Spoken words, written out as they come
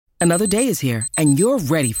Another day is here, and you're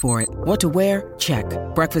ready for it. What to wear? Check.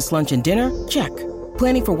 Breakfast, lunch, and dinner? Check.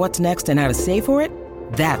 Planning for what's next and how to save for it?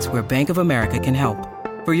 That's where Bank of America can help.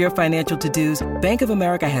 For your financial to-dos, Bank of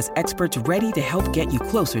America has experts ready to help get you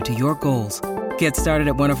closer to your goals. Get started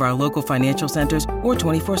at one of our local financial centers or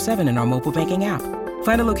 24/7 in our mobile banking app.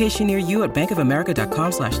 Find a location near you at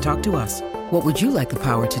bankofamerica.com/talktous. What would you like the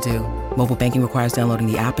power to do? Mobile banking requires downloading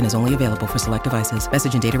the app and is only available for select devices.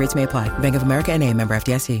 Message and data rates may apply. Bank of America N.A., member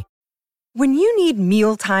FDIC. When you need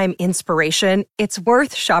mealtime inspiration, it's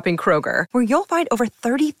worth shopping Kroger, where you'll find over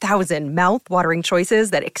 30,000 mouth-watering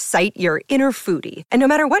choices that excite your inner foodie. And no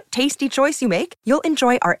matter what tasty choice you make, you'll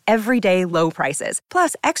enjoy our everyday low prices,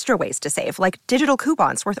 plus extra ways to save, like digital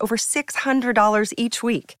coupons worth over $600 each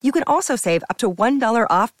week. You can also save up to $1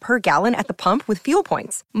 off per gallon at the pump with fuel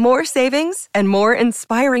points. More savings and more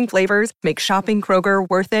inspiring flavors make shopping Kroger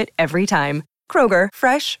worth it every time. Kroger,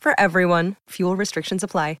 fresh for everyone. Fuel restrictions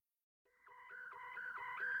apply.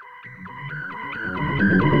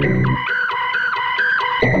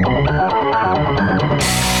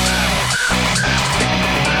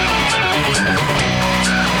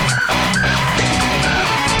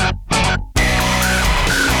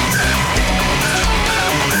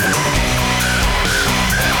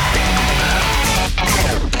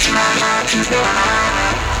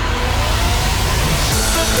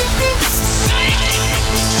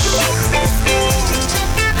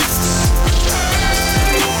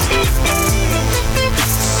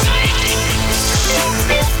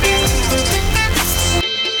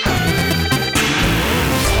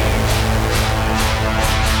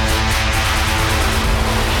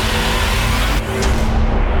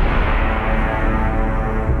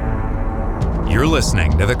 You're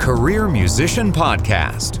listening to the Career Musician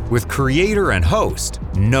Podcast with creator and host,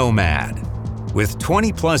 Nomad. With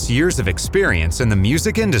 20-plus years of experience in the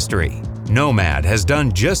music industry, Nomad has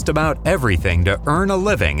done just about everything to earn a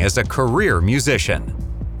living as a career musician.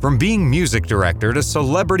 From being music director to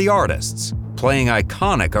celebrity artists, playing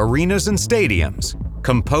iconic arenas and stadiums,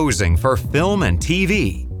 composing for film and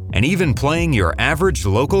TV, and even playing your average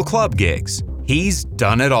local club gigs, he's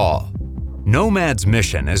done it all. Nomad's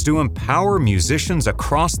mission is to empower musicians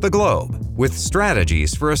across the globe with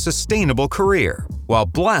strategies for a sustainable career while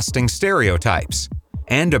blasting stereotypes,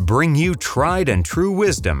 and to bring you tried and true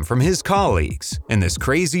wisdom from his colleagues in this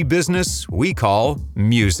crazy business we call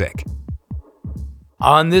music.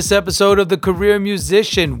 On this episode of The Career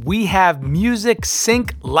Musician, we have music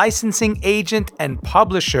sync licensing agent and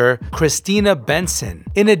publisher Kristina Benson.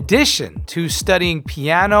 In addition to studying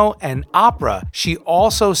piano and opera, she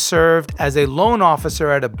also served as a loan officer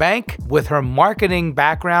at a bank with her marketing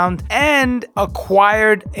background and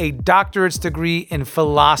acquired a doctorate's degree in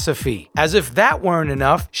philosophy. As if that weren't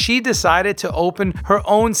enough, she decided to open her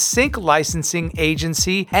own sync licensing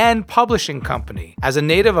agency and publishing company. As a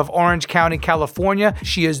native of Orange County, California,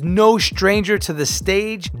 she is no stranger to the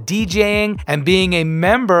stage, DJing, and being a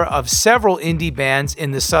member of several indie bands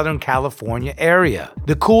in the Southern California area.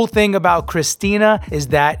 The cool thing about Kristina is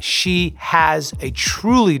that she has a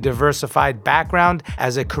truly diversified background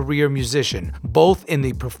as a career musician, both in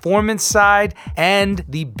the performance side and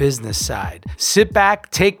the business side. Sit back,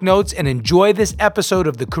 take notes, and enjoy this episode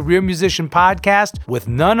of the Career Musician Podcast with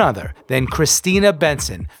none other than Kristina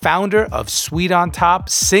Benson, founder of Sweet on Top,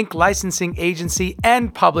 sync licensing agency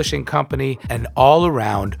and publishing company, and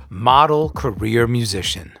all-around model career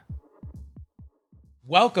musician.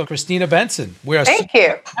 Welcome, Kristina Benson. Thank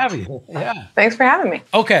you. Have you? Yeah. Thanks for having me.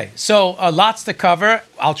 Okay, so lots to cover.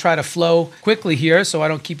 I'll try to flow quickly here so I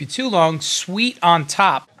don't keep you too long. Sweet on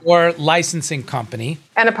Top, or licensing company.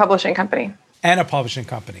 And a publishing company.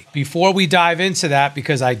 Before we dive into that,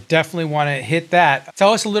 because I definitely want to hit that,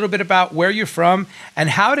 tell us a little bit about where you're from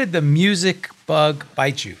and how did the music bug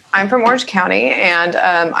bite you? I'm from Orange County, and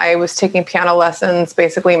I was taking piano lessons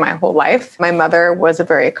basically my whole life. My mother was a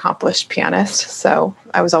very accomplished pianist, so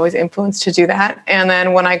I was always influenced to do that. And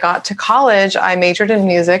then when I got to college, I majored in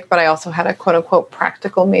music, but I also had a quote-unquote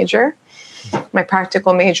practical major. My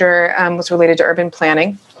practical major was related to urban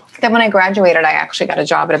planning. Then when I graduated, I actually got a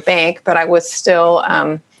job at a bank, but I was still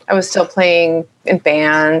playing in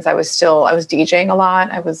bands. I was DJing a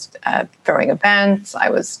lot. I was throwing events. I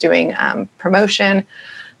was doing promotion,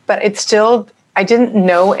 but I didn't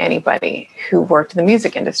know anybody who worked in the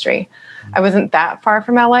music industry. I wasn't that far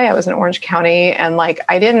from LA. I was in Orange County, and I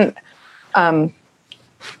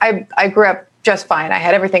grew up just fine. I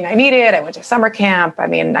had everything I needed. I went to summer camp. I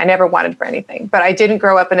mean, I never wanted for anything, but I didn't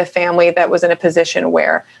grow up in a family that was in a position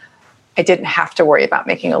where I didn't have to worry about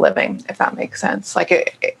making a living, if that makes sense.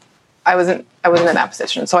 I wasn't in that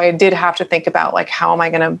position. So I did have to think about like, how am I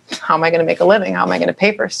going to make a living? How am I going to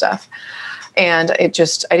pay for stuff? And I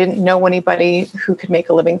didn't know anybody who could make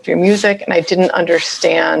a living through music. And I didn't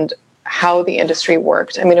understand how the industry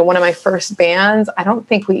worked. I mean, in one of my first bands, I don't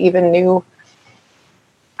think we even knew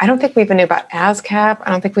about ASCAP. I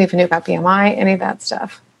don't think we even knew about BMI, any of that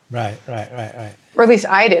stuff. Right. Or at least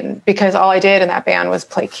I didn't, because all I did in that band was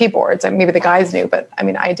play keyboards. And maybe the guys knew, but I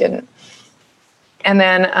mean, I didn't. And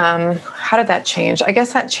then how did that change? I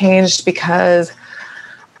guess that changed because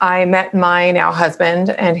I met my now husband,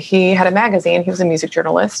 and he had a magazine. He was a music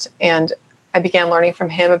journalist. And I began learning from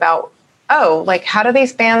him about, how do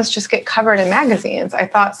these bands just get covered in magazines? I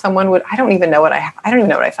thought someone would, I don't even know what I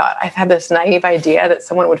thought. I had this naive idea that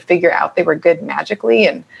someone would figure out they were good magically.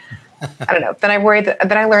 And I don't know. Then I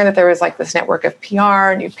learned that there was like this network of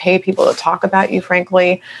PR, and you pay people to talk about you,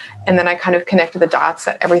 frankly. And then I kind of connected the dots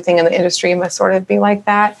that everything in the industry must sort of be like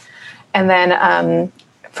that. And then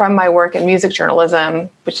from my work in music journalism,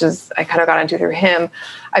 which is I kind of got into through him,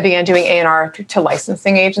 I began doing A&R to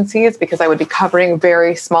licensing agencies, because I would be covering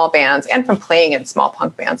very small bands, and from playing in small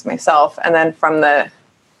punk bands myself. And then from the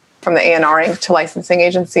A&Ring to licensing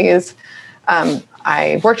agencies,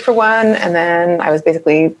 I worked for one, and then I was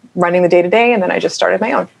basically running the day-to-day, and then I just started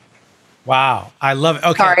my own. Wow. I love it.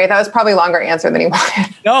 Okay. Sorry, that was probably a longer answer than you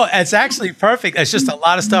wanted. No, it's actually perfect. It's just a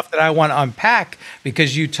lot of stuff that I want to unpack,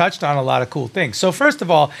 because you touched on a lot of cool things. So first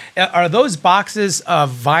of all, are those boxes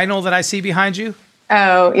of vinyl that I see behind you?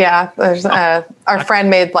 Oh, yeah. There's our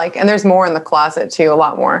friend made and there's more in the closet too, a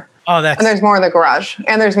lot more. Oh, and there's more in the garage,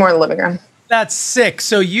 and there's more in the living room. That's sick.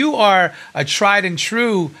 So you are a tried and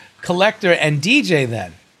true collector and DJ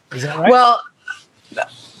then. Is that right? Well,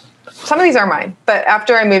 some of these are mine, but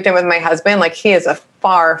after I moved in with my husband, he is a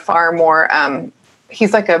far, far more,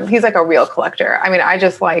 he's like a real collector. I mean,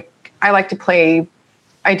 I like to play,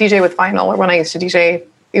 I DJ with vinyl, or when I used to DJ,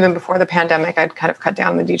 even before the pandemic, I'd kind of cut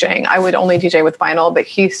down the DJing. I would only DJ with vinyl, but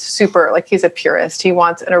he's super, he's a purist. He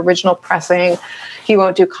wants an original pressing. He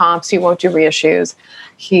won't do comps. He won't do reissues.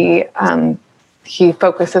 He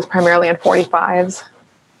focuses primarily on 45s.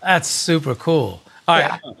 That's super cool. All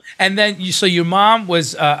right. Yeah. And then so your mom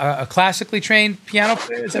was a classically trained piano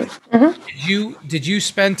player? Mm-hmm. Did you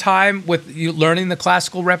spend time with you learning the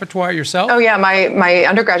classical repertoire yourself? Oh, yeah. My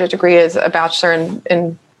undergraduate degree is a bachelor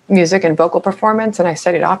in music and vocal performance, and I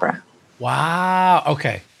studied opera. Wow.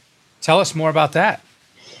 Okay. Tell us more about that.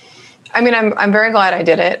 I mean, I'm very glad I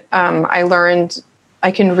did it. I learned I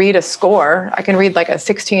can read a score. I can read a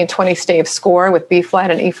 16, 20 stave score with B flat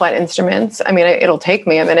and E flat instruments. I mean, it'll take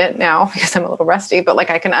me a minute now because I'm a little rusty, but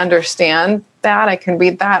I can understand that. I can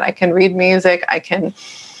read that. I can read music.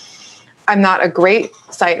 I'm not a great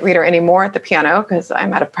sight reader anymore at the piano because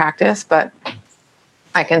I'm out of practice, but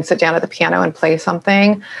I can sit down at the piano and play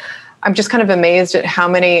something. I'm just kind of amazed at how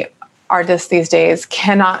many artists these days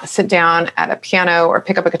cannot sit down at a piano or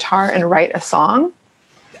pick up a guitar and write a song.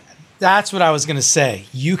 That's what I was going to say.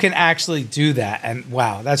 You can actually do that. And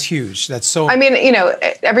wow, that's huge. That's so... I mean,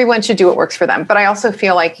 everyone should do what works for them. But I also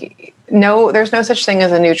feel there's no such thing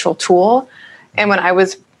as a neutral tool. And when I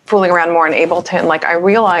was fooling around more in Ableton, I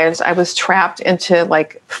realized I was trapped into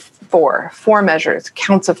four measures,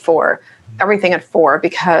 counts of four, everything at four,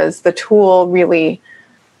 because the tool really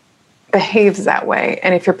behaves that way.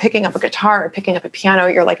 And if you're picking up a guitar or picking up a piano,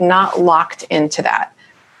 you're not locked into that.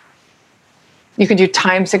 You can do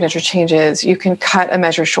time signature changes. You can cut a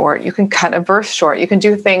measure short. You can cut a verse short. You can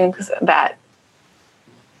do things that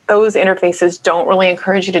those interfaces don't really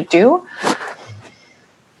encourage you to do.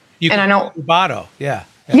 You can play rubato.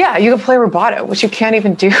 Yeah, you can play rubato, which you can't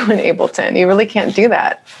even do in Ableton. You really can't do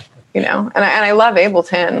that, And I love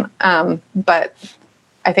Ableton, but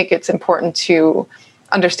I think it's important to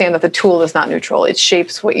understand that the tool is not neutral. It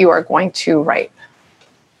shapes what you are going to write.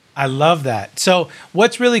 I love that. So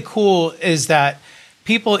what's really cool is that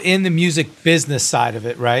people in the music business side of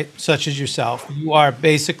it, right, such as yourself, you are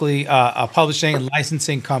basically a publishing and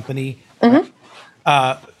licensing company, mm-hmm.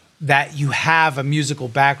 That you have a musical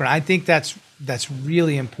background. I think that's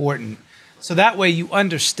really important. So that way you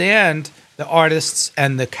understand the artists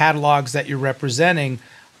and the catalogs that you're representing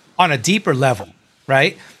on a deeper level,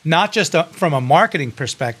 right? Not just from a marketing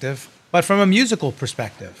perspective, but from a musical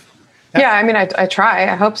perspective. Yeah, I mean, I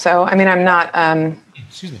try. I hope so. I mean, I'm not.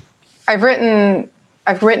 Excuse me. I've written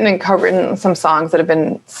and co-written some songs that have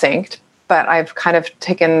been synced, but I've kind of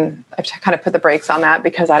put the brakes on that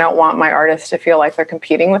because I don't want my artists to feel like they're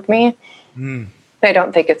competing with me. Mm. I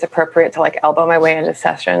don't think it's appropriate to elbow my way into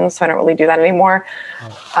sessions, so I don't really do that anymore.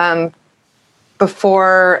 Oh.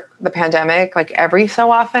 Before the pandemic, every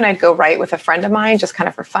so often, I'd go write with a friend of mine just kind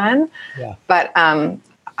of for fun. Yeah. But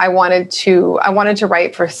I wanted to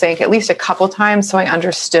write for sync at least a couple times so I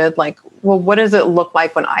understood, like, well, what does it look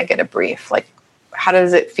like when I get a brief? Like, how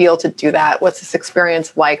does it feel to do that? What's this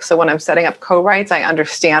experience like? So when I'm setting up co-writes, I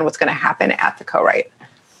understand what's going to happen at the co-write.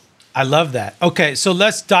 I love that. Okay, so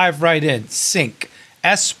let's dive right in. Sync,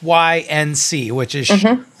 SYNC, which is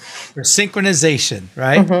for synchronization,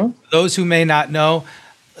 right? Those who may not know,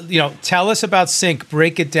 tell us about sync.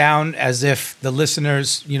 Break it down as if the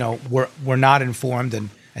listeners, were not informed, and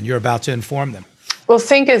you're about to inform them. Well,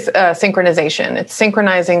 sync is synchronization. It's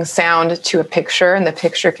synchronizing sound to a picture, and the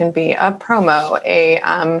picture can be a promo,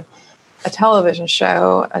 a television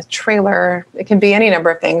show, a trailer. It can be any number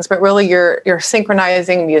of things, but really you're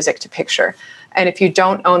synchronizing music to picture. And if you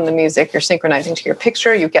don't own the music, you're synchronizing to your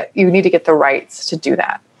picture. You need to get the rights to do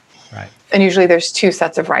that. Right. And usually there's two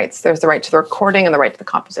sets of rights. There's the right to the recording and the right to the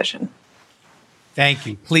composition. Thank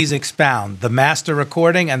you. Please expound. The master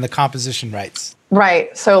recording and the composition rights.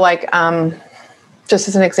 Right. So like, just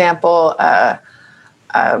as an example,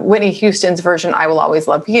 Whitney Houston's version, I Will Always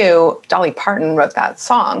Love You, Dolly Parton wrote that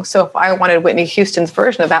song. So if I wanted Whitney Houston's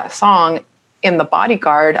version of that song in The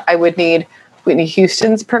Bodyguard, I would need Whitney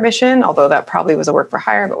Houston's permission, although that probably was a work for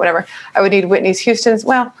hire, but whatever. I would need Whitney Houston's,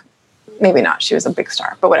 well, maybe not, she was a big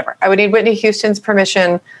star, but whatever. I would need Whitney Houston's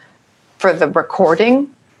permission for the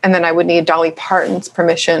recording, and then I would need Dolly Parton's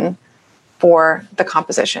permission for the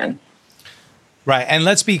composition. Right, and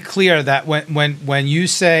let's be clear that when you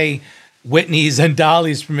say Whitney's and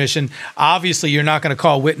Dolly's permission, obviously you're not going to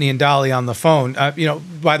call Whitney and Dolly on the phone.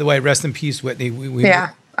 By the way, rest in peace, Whitney.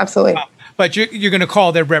 Yeah, absolutely. But you're going to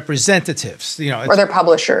call their representatives, or their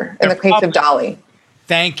publisher in the case of Dolly.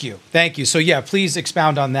 Thank you. So yeah, please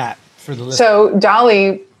expound on that for the listeners. So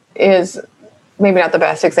Dolly is maybe not the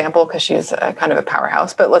best example because she's kind of a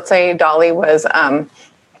powerhouse, but let's say Dolly was,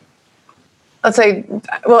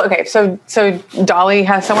 so Dolly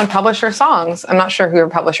has someone publish her songs. I'm not sure who her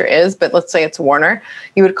publisher is, but let's say it's Warner.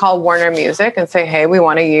 You would call Warner Music and say, hey, we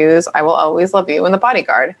want to use I Will Always Love You in The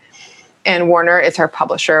Bodyguard. And Warner is her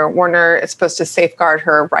publisher. Warner is supposed to safeguard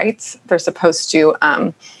her rights. They're supposed to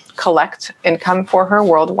collect income for her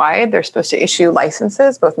worldwide. They're supposed to issue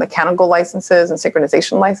licenses, both mechanical licenses and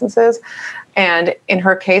synchronization licenses. And in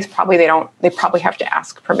her case, they probably have to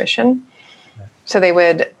ask permission. So they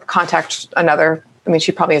would contact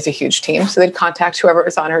she probably has a huge team. So they'd contact whoever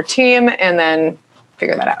is on her team and then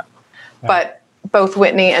figure that out. Right. But both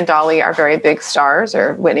Whitney and Dolly are very big stars,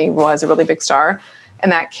 or Whitney was a really big star. In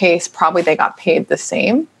that case, probably they got paid the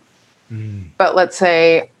same. But let's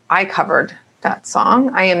say I covered that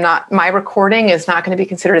song. My recording is not going to be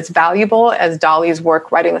considered as valuable as Dolly's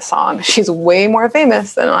work writing the song. She's way more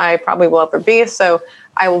famous than I probably will ever be. So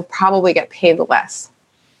I will probably get paid less.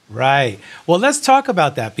 Right. Well, let's talk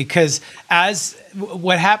about that, because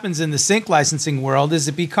what happens in the sync licensing world is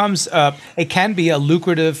it can be a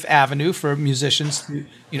lucrative avenue for musicians to,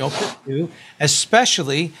 pursue,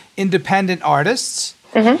 especially independent artists.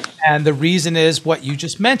 And the reason is what you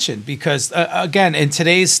just mentioned, because again, in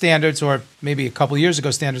today's standards, or maybe a couple of years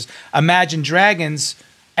ago standards, Imagine Dragons,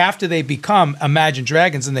 after they become Imagine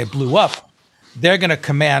Dragons and they blew up, they're going to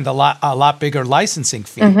command a lot bigger licensing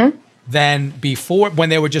fee than before, when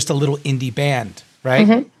they were just a little indie band,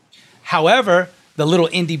 right? However, the little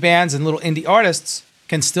indie bands and little indie artists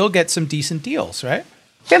can still get some decent deals, right?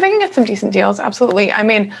 Yeah, they can get some decent deals, absolutely. I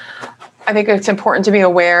mean, I think it's important to be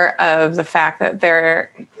aware of the fact that there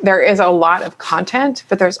is a lot of content,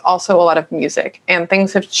 but there's also a lot of music, and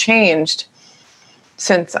things have changed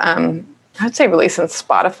since, I'd say really since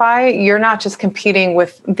Spotify. You're not just competing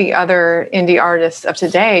with the other indie artists of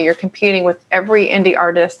today. You're competing with every indie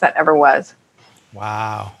artist that ever was.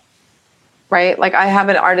 Wow. Right? Like I have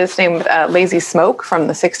an artist named Lazy Smoke from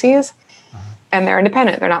the 60s, and they're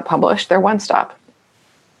independent. They're not published. They're one stop.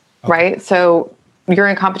 Okay. Right? So you're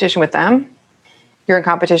in competition with them. You're in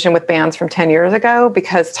competition with bands from 10 years ago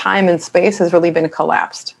because time and space has really been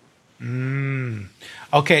collapsed.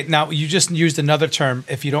 Okay, now you just used another term,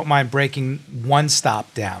 if you don't mind breaking one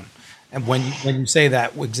stop down. And when you say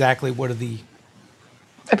that, exactly what are the...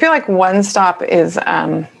 I feel like one stop is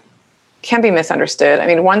can be misunderstood. I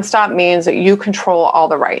mean, one stop means that you control all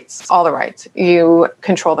the rights. You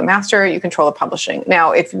control the master, you control the publishing.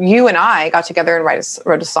 Now, if you and I got together and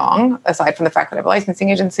wrote a song, aside from the fact that I have a licensing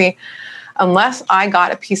agency, unless I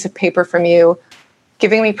got a piece of paper from you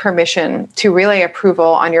giving me permission to relay approval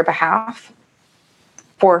on your behalf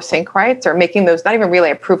for sync rights, or making those, not even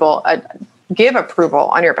relay approval, give approval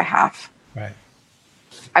on your behalf, right?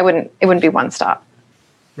 It wouldn't be one stop.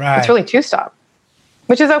 Right. It's really two stop,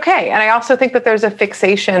 which is okay. And I also think that there's a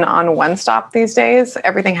fixation on one stop these days.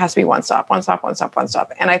 Everything has to be one stop.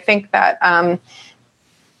 And I think that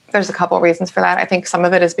There's a couple of reasons for that. I think some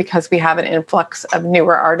of it is because we have an influx of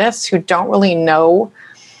newer artists who don't really know,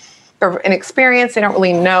 they're inexperienced, they don't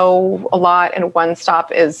really know a lot, and One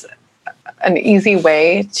Stop is an easy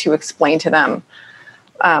way to explain to them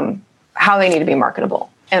how they need to be marketable.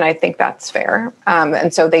 And I think that's fair.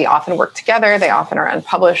 And so they often work together. They often are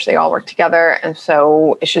unpublished. They all work together. And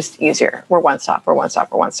so it's just easier. We're One Stop, we're One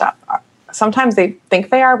Stop, we're One Stop. Sometimes they think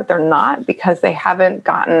they are, but they're not, because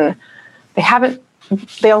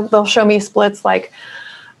they'll show me splits like,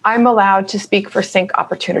 I'm allowed to speak for sync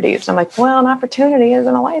opportunities. And I'm like, well, an opportunity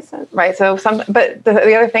isn't a license, right? But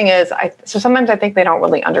the other thing is, sometimes I think they don't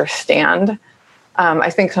really understand. I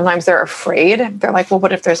think sometimes they're afraid. They're like, well,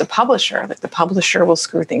 what if there's a publisher? Like, the publisher will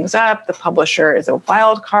screw things up. The publisher is a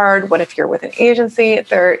wild card. What if you're with an agency?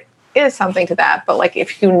 There is something to that. But like,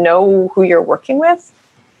 if you know who you're working with,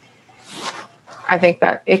 I think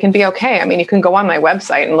that it can be okay. I mean, you can go on my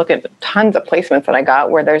website and look at tons of placements that I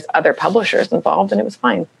got where there's other publishers involved, and it was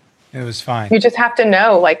fine. It was fine. You just have to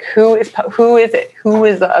know, like, who is it? Who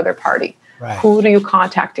is the other party? Right. Who do you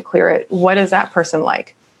contact to clear it? What is that person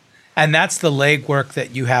like? And that's the legwork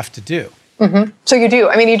that you have to do. Mm-hmm. So you do.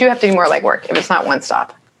 I mean, you do have to do more legwork if it's not One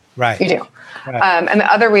Stop. Right. You do. Right. And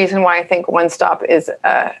the other reason why I think One Stop is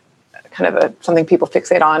kind of something people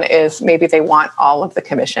fixate on is maybe they want all of the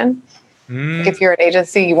commission. If you're an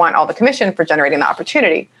agency, you want all the commission for generating the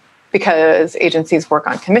opportunity, because agencies work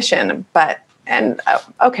on commission. But at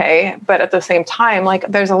the same time, like,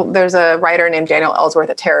 there's a writer named Daniel Ellsworth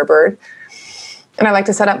at Terrorbird, and I like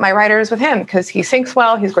to set up my writers with him because he syncs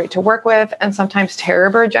well, he's great to work with, and sometimes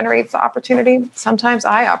Terrorbird generates the opportunity. Sometimes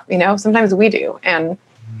sometimes we do, and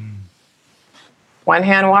one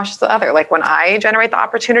hand washes the other. Like, when I generate the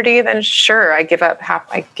opportunity, then sure, I give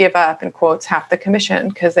up in quotes half the commission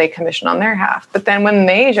because they commission on their half. But then when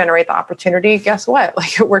they generate the opportunity, guess what?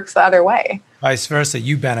 Like, it works the other way. Vice versa,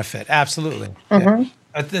 you benefit. Absolutely. Mm-hmm.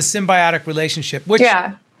 Yeah. The symbiotic relationship.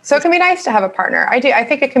 So it can be nice to have a partner. I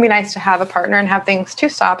think it can be nice to have a partner and have things to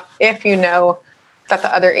stop if you know that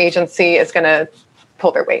the other agency is going to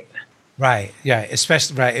pull their weight. Right. Yeah.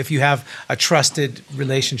 Especially if you have a trusted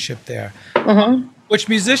relationship there, which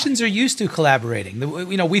musicians are used to collaborating.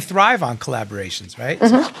 We thrive on collaborations, right?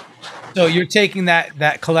 Mm-hmm. So you're taking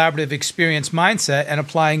that collaborative experience mindset and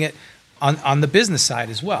applying it on the business side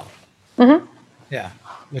as well. Mm-hmm. Yeah,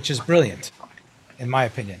 which is brilliant, in my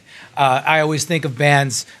opinion. I always think of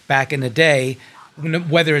bands back in the day,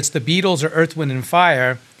 whether it's the Beatles or Earth, Wind and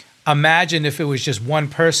Fire. Imagine if it was just one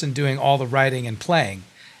person doing all the writing and playing.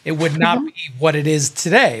 It would not be what it is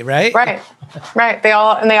today, right? Right. They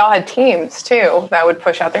all had teams too that would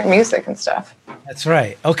push out their music and stuff. That's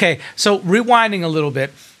right. Okay, so rewinding a little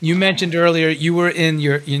bit, you mentioned earlier you were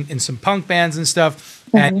in some punk bands and stuff,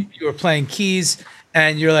 and you were playing keys,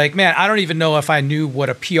 and you're like, man, I don't even know if I knew what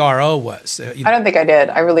a PRO was. I don't think I did.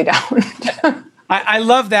 I really don't. I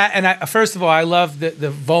love that, and first of all, I love the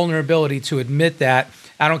vulnerability to admit that.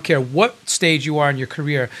 I don't care what stage you are in your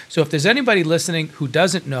career. So if there's anybody listening who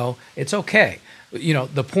doesn't know, it's okay.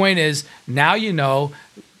 The point is, now you know,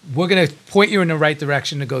 we're going to point you in the right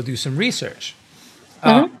direction to go do some research.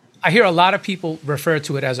 I hear a lot of people refer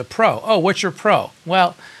to it as a pro. Oh, what's your pro?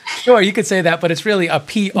 Well, sure, you could say that, but it's really a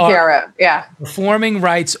PRO, Performing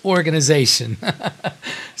Rights Organization.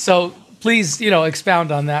 So please,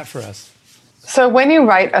 expound on that for us. So when you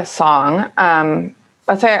write a song,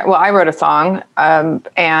 I wrote a song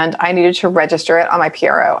and I needed to register it on my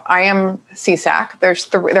PRO. I am CSAC.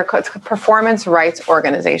 They're called Performance Rights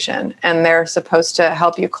Organization, and they're supposed to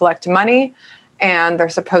help you collect money, and they're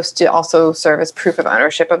supposed to also serve as proof of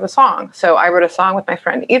ownership of the song. So I wrote a song with my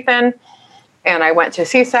friend Ethan, and I went to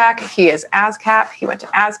CSAC. He is ASCAP. He went to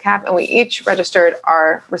ASCAP, and we each registered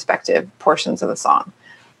our respective portions of the song.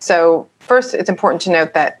 So first, it's important to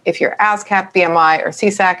note that if you're ASCAP, BMI, or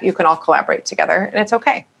CSAC, you can all collaborate together, and it's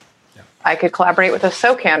okay. Yeah. I could collaborate with a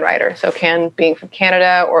SOCAN writer, SOCAN being from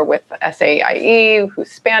Canada, or with SAIE, who's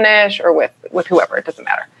Spanish, or with whoever, it doesn't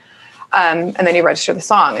matter. And then you register the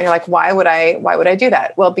song, and you're like, why would I do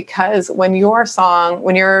that? Well, because when your song,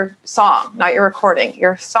 not your recording,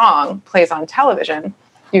 your song plays on television,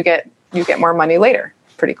 you get more money later.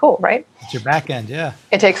 Pretty cool, right? It's your back end, yeah.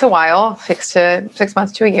 It takes a while, 6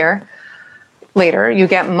 months to a year. Later, you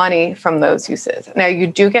get money from those uses. Now, you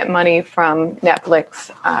do get money from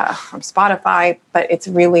Netflix, from Spotify, but it's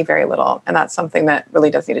really very little, and that's something that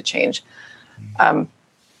really does need to change.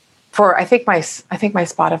 I think my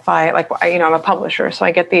Spotify, I'm a publisher, so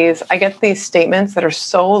I get these statements that are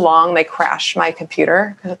so long they crash my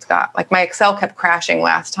computer, because it's got, my Excel kept crashing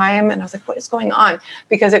last time, and I was like, what is going on?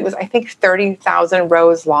 Because it was, I think, 30,000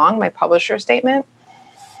 rows long, my publisher statement.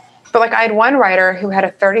 But like I had one writer who had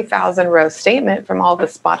a 30,000 row statement from all the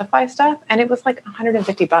Spotify stuff, and it was like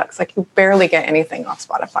 $150. Like you barely get anything off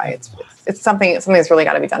Spotify. It's something's really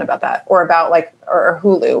got to be done about that, or about like or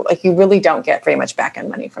Hulu. Like you really don't get very much back end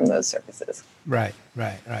money from those services. Right.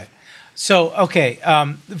 So okay,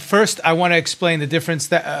 first I want to explain the difference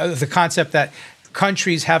that the concept that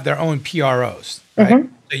countries have their own PROs. Right. Mm-hmm.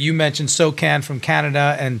 You mentioned SOCAN from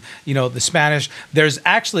Canada and, the Spanish. There's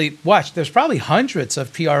actually, there's probably hundreds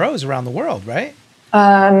of PROs around the world, right?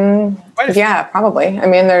 Yeah, probably. I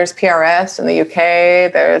mean, there's PRS in the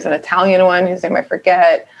UK. There's an Italian one whose name I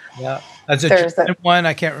forget. Yeah. There's a one,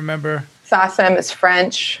 I can't remember. SACEM is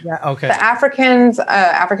French. Yeah, okay. The African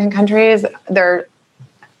countries, I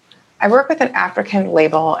work with an African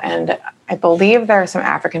label, and I believe there are some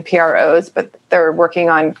African PROs, but they're working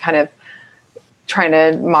on kind of trying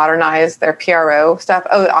to modernize their PRO stuff.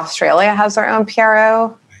 Oh, Australia has their own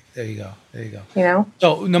PRO. There you go.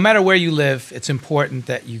 So no matter where you live, it's important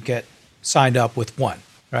that you get signed up with one,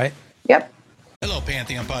 right? Yep. Hello,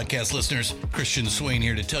 Pantheon podcast listeners. Christian Swain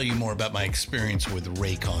here to tell you more about my experience with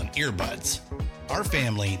Raycon earbuds. Our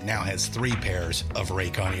family now has 3 pairs of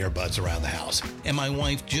Raycon earbuds around the house, and my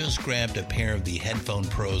wife just grabbed a pair of the Headphone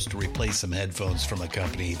Pros to replace some headphones from a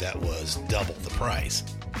company that was double the price.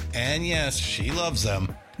 And yes, she loves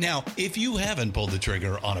them. Now, if you haven't pulled the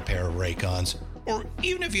trigger on a pair of Raycons, or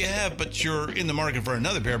even if you have, but you're in the market for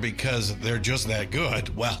another pair because they're just that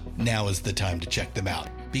good, well, now is the time to check them out,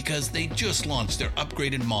 because they just launched their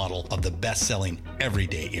upgraded model of the best-selling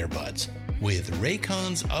everyday earbuds. With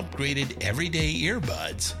Raycon's upgraded everyday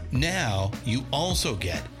earbuds, now you also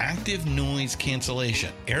get active noise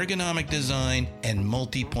cancellation, ergonomic design, and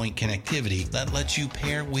multi-point connectivity that lets you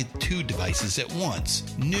pair with 2 devices at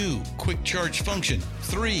once. New quick charge function,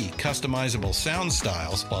 3 customizable sound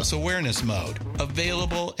styles, plus awareness mode.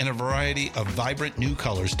 Available in a variety of vibrant new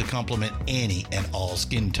colors to complement any and all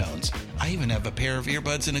skin tones. I even have a pair of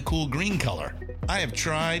earbuds in a cool green color. I have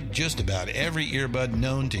tried just about every earbud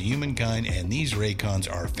known to humankind, and these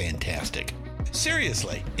Raycons are fantastic.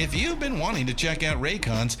 Seriously, if you've been wanting to check out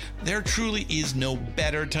Raycons, there truly is no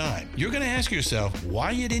better time. You're going to ask yourself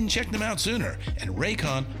why you didn't check them out sooner, and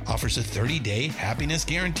Raycon offers a 30-day happiness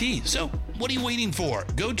guarantee. So what are you waiting for?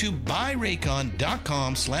 Go to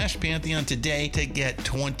buyraycon.com/Pantheon today to get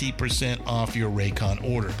 20% off your Raycon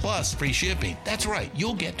order, plus free shipping. That's right,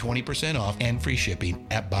 you'll get 20% off and free shipping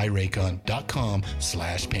at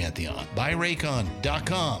buyraycon.com/Pantheon.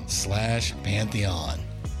 buyraycon.com/Pantheon.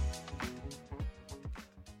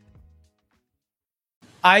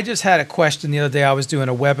 I just had a question the other day. I was doing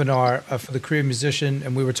a webinar for the Career Musician,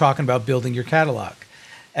 and we were talking about building your catalog.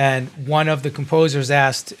 And one of the composers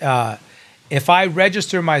asked, if I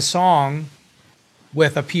register my song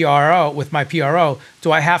with a PRO, with my PRO,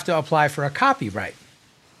 do I have to apply for a copyright?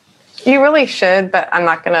 You really should, but I'm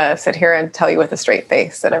not going to sit here and tell you with a straight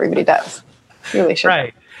face that everybody does. You really should.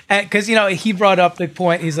 Right. Because, he brought up the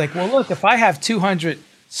point. He's like, well, look, if I have 200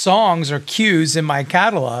 songs or cues in my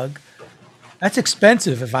catalog, that's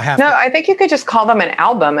expensive if I have to. No, I think you could just call them an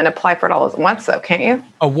album and apply for it all at once, though, can't you?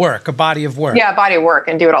 A body of work. Yeah, a body of work,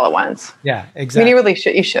 and do it all at once. Yeah, exactly. I mean, you really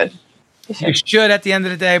should. You should at the end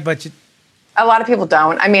of the day, but a lot of people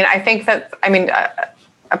don't. I mean, I think that, an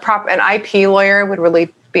IP lawyer would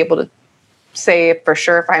really be able to say for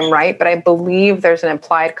sure if I'm right, but I believe there's an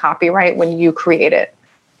implied copyright when you create it.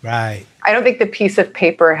 Right. I don't think the piece of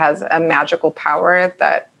paper has a magical power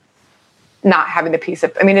that not having the piece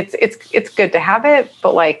of, it's good to have it,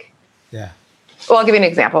 but yeah. Well, I'll give you an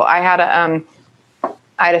example. I had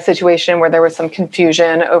a situation where there was some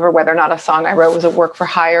confusion over whether or not a song I wrote was a work for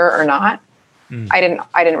hire or not. I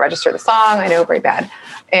didn't register the song. I know, very bad.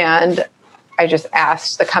 And I just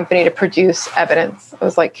asked the company to produce evidence. I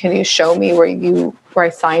was like, can you show me where I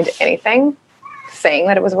signed anything saying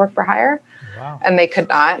that it was work for hire? Wow. And they could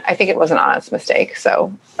not. I think it was an honest mistake.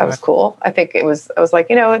 So that was cool. I was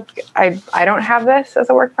like, I don't have this as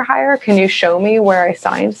a work for hire. Can you show me where I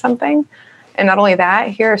signed something? And not only that,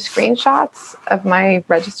 here are screenshots of my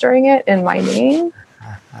registering it in my name.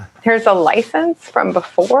 Here's a license from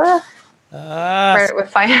before. Where it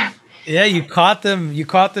was signed. Yeah, you caught them. You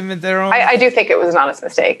caught them in their own. I do think it was an honest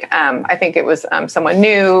mistake. I think it was someone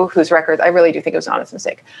new whose records. I really do think it was an honest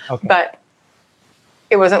mistake. Okay. But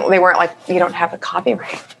it wasn't. They weren't like, you don't have a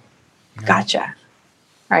copyright. No. Gotcha.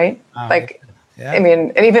 Right. Yeah. And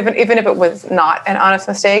even if it was not an honest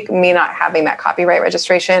mistake, me not having that copyright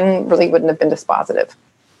registration really wouldn't have been dispositive.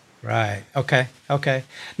 Right. Okay.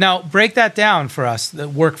 Now break that down for us. The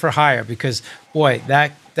work for hire, because boy,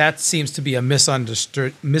 that seems to be a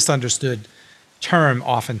misunderstood term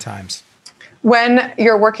oftentimes. When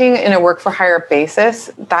you're working in a work for hire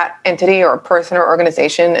basis, that entity or person or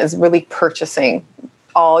organization is really purchasing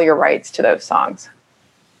all your rights to those songs.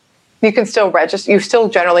 You can still register, you still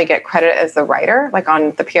generally get credit as the writer, like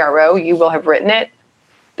on the PRO, you will have written it.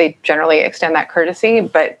 They generally extend that courtesy,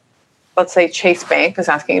 but let's say Chase Bank is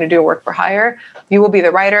asking you to do a work for hire, you will be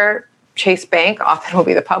the writer, Chase Bank often will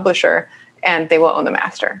be the publisher, and they will own the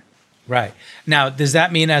master. Right. Now, does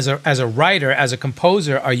that mean as a writer, as a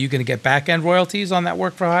composer, are you going to get back-end royalties on that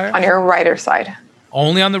work for hire? On your writer side.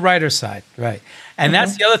 Only on the writer side, right. And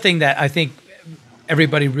that's the other thing that I think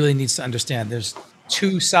everybody really needs to understand. There's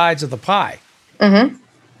two sides of the pie. Mm-hmm.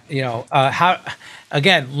 You know,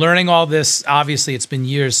 again, learning all this, obviously it's been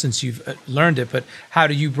years since you've learned it, but how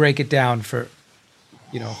do you break it down for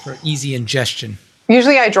easy ingestion?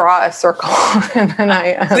 Usually I draw a circle and then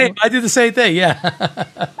I do the same thing,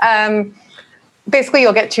 yeah. Basically,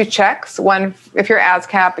 you'll get two checks. One, if you're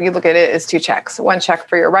ASCAP, you look at it as two checks. One check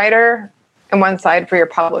for your writer and one side for your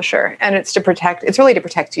publisher. And it's really to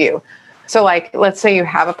protect you. So like, let's say you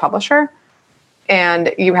have a publisher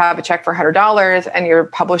and you have a check for $100 and your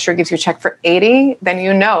publisher gives you a check for $80, then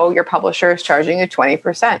you know your publisher is charging you 20%.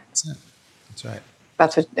 That's right.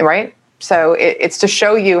 That's what, right? So it's to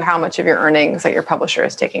show you how much of your earnings that your publisher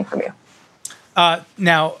is taking from you.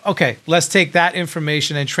 Now, okay, let's take that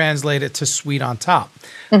information and translate it to Sweet on Top.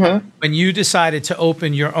 Mm-hmm. When you decided to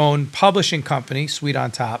open your own publishing company, Sweet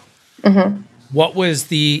on Top, what was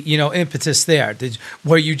the impetus there?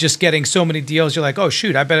 Were you just getting so many deals? You're like, oh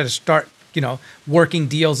shoot, I better start working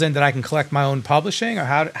deals in that I can collect my own publishing, or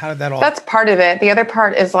how did that all? That's part of it. The other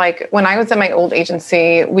part is like when I was in my old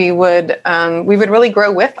agency, we would really grow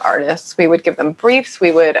with artists. We would give them briefs.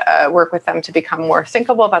 We would work with them to become more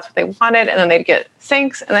syncable. If that's what they wanted, and then they'd get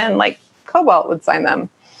syncs, and then like Cobalt would sign them.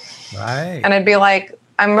 Right. And I'd be like,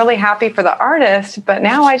 I'm really happy for the artist, but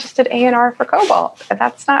now I just did A&R for Cobalt, and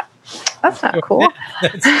that's not cool.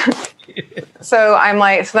 So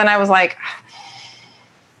then I was like,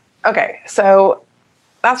 okay, so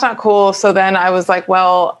that's not cool. So then I was like,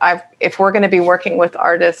 well, if we're going to be working with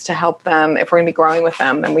artists to help them, if we're going to be growing with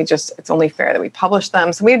them, then it's only fair that we publish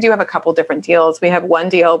them. So we do have a couple different deals. We have one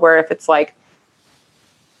deal where if it's like,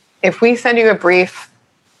 if we send you a brief,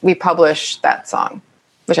 we publish that song,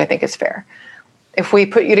 which I think is fair. If we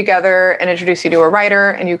put you together and introduce you to a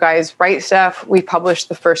writer and you guys write stuff, we publish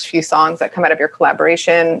the first few songs that come out of your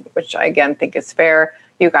collaboration, which I again think is fair.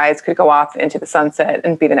 You guys could go off into the sunset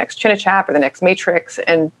and be the next Chinachap or the next Matrix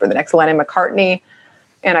or the next Lennon McCartney.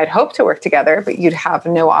 And I'd hope to work together, but you'd have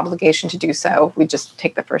no obligation to do so. We'd just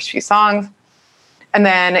take the first few songs. And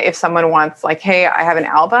then if someone wants like, hey, I have an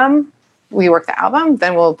album, we work the album,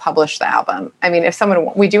 then we'll publish the album. I mean,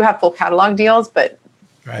 we do have full catalog deals, but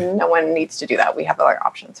no one needs to do that. We have other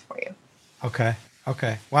options for you. Okay.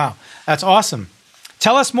 Wow. That's awesome.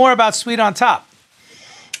 Tell us more about Sweet on Top.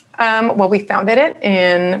 Well, we founded it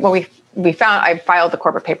I filed the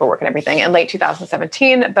corporate paperwork and everything in late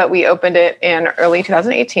 2017, but we opened it in early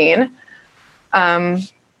 2018.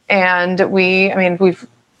 And we've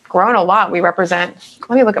grown a lot. We represent,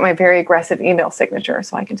 let me look at my very aggressive email signature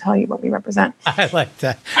so I can tell you what we represent. I like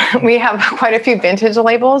that. We have quite a few vintage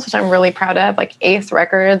labels, which I'm really proud of. Like Ace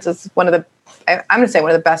Records is I'm going to say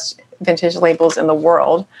one of the best vintage labels in the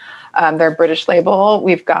world. They're a British label.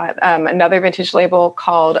 We've got another vintage label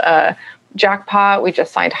called Jackpot. We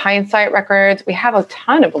just signed Hindsight Records. We have a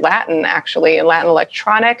ton of Latin, actually, and Latin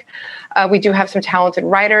electronic. We do have some talented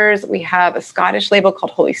writers. We have a Scottish label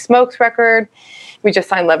called Holy Smokes Record. We just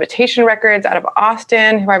signed Levitation Records out of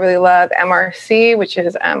Austin, who I really love. MRC, which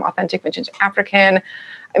is Authentic Vintage African.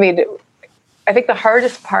 I mean, I think the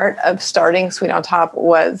hardest part of starting Sweet on Top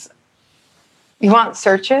was you want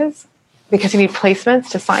searches, because you need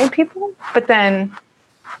placements to sign people. But then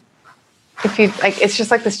if you it's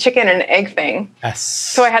just like this chicken and egg thing. Yes.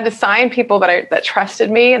 So I had to sign people that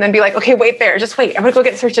trusted me and then be like, okay, wait there, just wait. I'm gonna go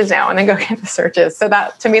get searches now, and then go get the searches. So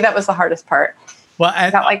that, to me, that was the hardest part. Well,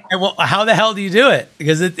 how the hell do you do it?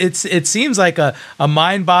 Because it seems like a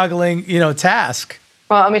mind-boggling, task.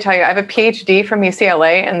 Well, let me tell you, I have a PhD from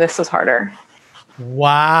UCLA, and this was harder.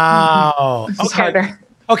 Wow. This was harder.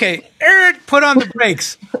 Okay, Eric, put on the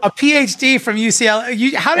brakes. A PhD from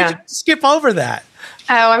UCLA. How did you skip over that?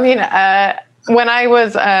 Oh, I mean, when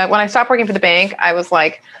I stopped working for the bank, I was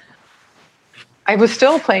like, I was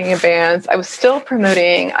still playing in bands. I was still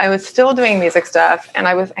promoting. I was still doing music stuff. And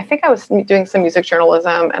I think I was doing some music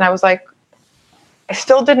journalism. And I was like, I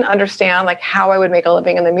still didn't understand like how I would make a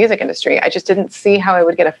living in the music industry. I just didn't see how I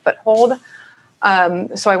would get a foothold.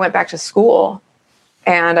 So I went back to school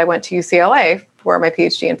and I went to UCLA for my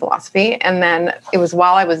PhD in philosophy. And then it was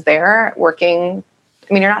while I was there working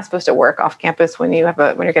I mean, you're not supposed to work off campus when you're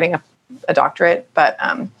getting a doctorate, but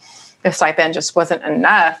the stipend just wasn't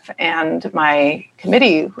enough. And my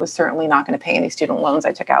committee was certainly not going to pay any student loans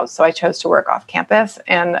I took out. So I chose to work off campus,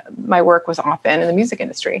 and my work was often in the music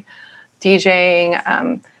industry,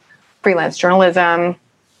 DJing, freelance journalism,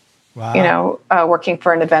 working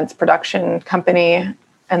for an events production company.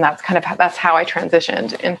 And that's how I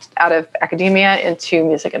transitioned out of academia into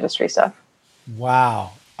music industry stuff.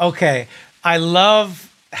 Wow. Okay. I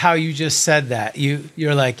love how you just said that.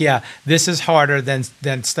 You're like, yeah, this is harder than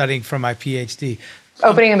studying for my PhD.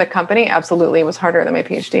 Opening the company absolutely was harder than my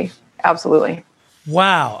PhD. Absolutely.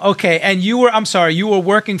 Wow. Okay. And you were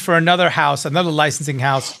working for another licensing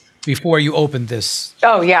house before you opened this.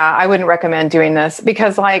 Oh yeah. I wouldn't recommend doing this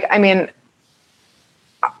because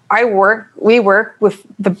we work with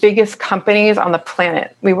the biggest companies on the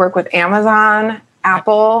planet. We work with Amazon,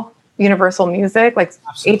 Apple, Universal Music, like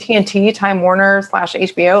AT&T, Time Warner /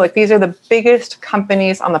 HBO. Like these are the biggest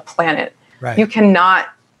companies on the planet. Right. You cannot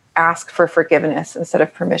ask for forgiveness instead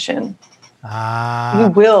of permission.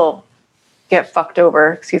 You will get fucked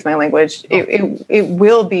over. Excuse my language. It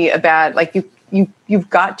will be a bad, like you've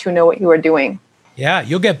got to know what you are doing. Yeah,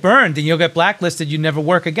 you'll get burned and you'll get blacklisted. You never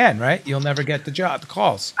work again, right? You'll never get the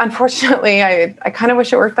calls. Unfortunately, I kind of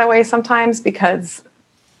wish it worked that way sometimes because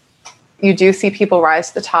you do see people rise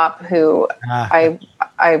to the top who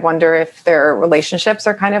I wonder if their relationships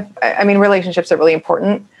are relationships are really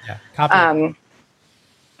important. Yeah,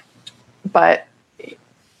 but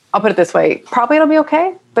I'll put it this way, probably it'll be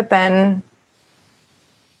okay, but then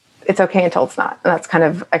it's okay until it's not. And that's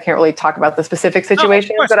I can't really talk about the specific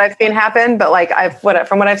situations that I've seen happen, but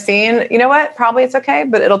from what I've seen, you know what, probably it's okay,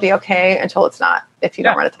 but it'll be okay until it's not if you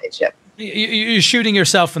don't run a tight ship. You're shooting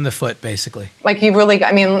yourself in the foot, basically. Like you really,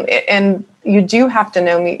 and you do have to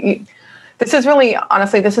know me. This is really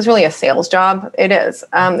a sales job. It is.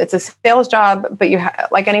 It's a sales job, but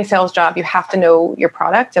like any sales job, you have to know your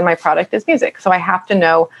product, and my product is music. So I have to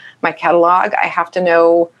know my catalog. I have to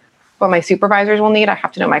know what my supervisors will need. I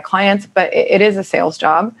have to know my clients, but it is a sales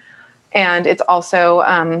job. And it's also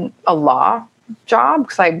a law job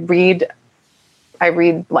because I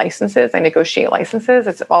read licenses. I negotiate licenses.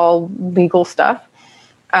 It's all legal stuff.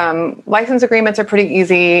 License agreements are pretty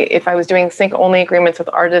easy. If I was doing sync-only agreements with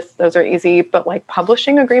artists, those are easy. But like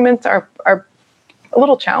publishing agreements are a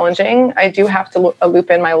little challenging. I do have to loop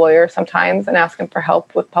in my lawyer sometimes and ask him for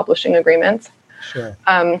help with publishing agreements. Sure.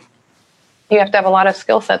 You have to have a lot of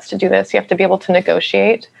skill sets to do this. You have to be able to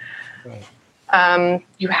negotiate. Right.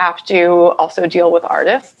 You have to also deal with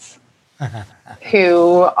artists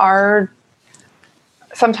who are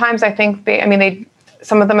sometimes I think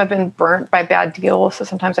some of them have been burnt by bad deals. So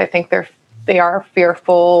sometimes I think they are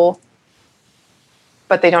fearful,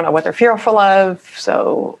 but they don't know what they're fearful of.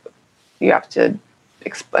 So you have to,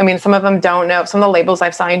 some of them don't know. Some of the labels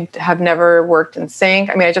I've signed have never worked in sync.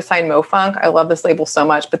 I just signed MoFunk. I love this label so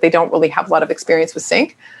much, but they don't really have a lot of experience with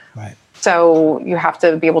sync. Right. So you have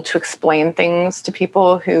to be able to explain things to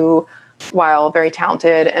people who, while very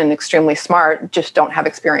talented and extremely smart, just don't have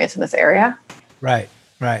experience in this area. Right.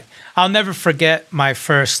 Right. I'll never forget my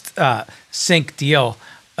first sync deal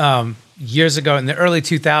years ago in the early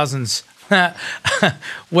 2000s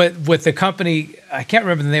with the company. I can't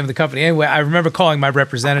remember the name of the company. Anyway, I remember calling my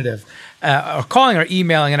representative or calling or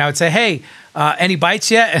emailing, and I would say, hey, any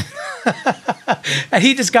bites yet? And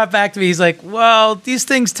he just got back to me. He's like, well, these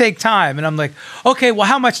things take time. And I'm like, okay, well,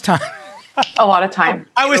 how much time? A lot of time.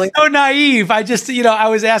 I was so naive. I just, I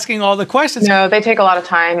was asking all the questions. No, they take a lot of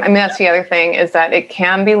time. That's the other thing is that it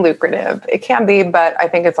can be lucrative. It can be, but I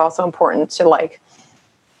think it's also important to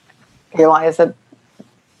realize that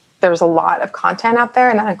there's a lot of content out there,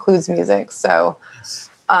 and that includes music. So,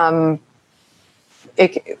 I'll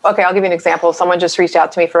give you an example. Someone just reached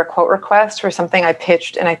out to me for a quote request for something I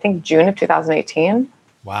pitched in, I think, June of 2018.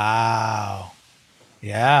 Wow.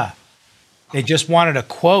 Yeah. They just wanted a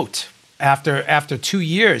quote. After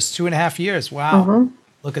 2.5 years. Wow. Mm-hmm.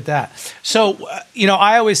 Look at that. So,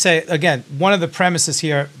 I always say, again, one of the premises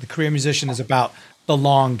here, the career musician, is about the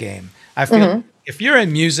long game. I feel if you're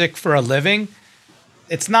in music for a living,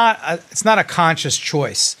 it's not a conscious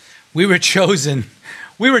choice. We were chosen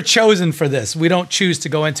for this. We don't choose to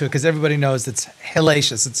go into it because everybody knows it's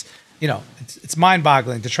hellacious. It's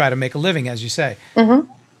mind-boggling to try to make a living, as you say.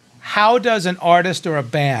 Mm-hmm. How does an artist or a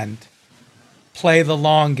band play the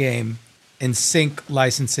long game in sync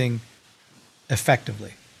licensing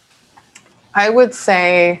effectively? I would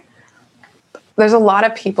say there's a lot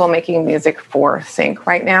of people making music for sync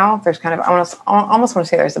right now. There's I almost want to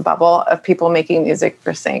say there's a bubble of people making music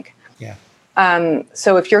for sync. Yeah.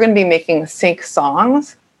 So if you're going to be making sync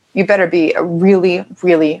songs, you better be really,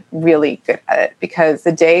 really, really good at it, because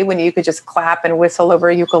the day when you could just clap and whistle over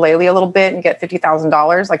a ukulele a little bit and get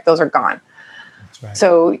 $50,000, like those are gone. That's right.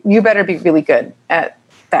 So you better be really good at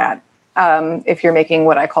that. If you're making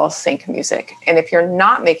what I call sync music. And if you're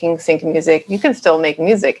not making sync music, you can still make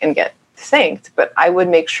music and get synced, but I would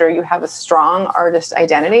make sure you have a strong artist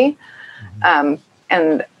identity.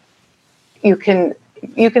 And you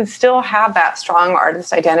can still have that strong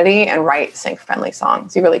artist identity and write sync-friendly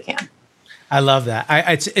songs. You really can. I love that.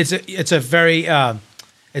 It's a very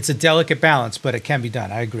it's a delicate balance, but it can be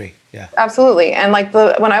done. I agree. Yeah, absolutely. And like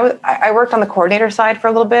when I worked on the coordinator side for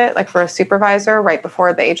a little bit, like for a supervisor right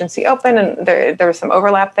before the agency opened, and there was some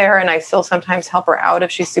overlap there. And I still sometimes help her out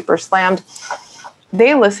if she's super slammed.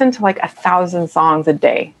 They listen to like 1,000 songs a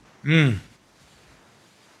day.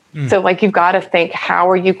 So like, you've got to think, how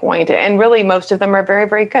are you going to, and really most of them are very,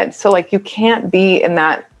 very good. So like, you can't be in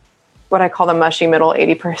that, what I call the mushy middle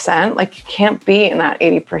 80%. Like, you can't be in that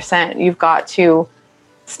 80%. You've got to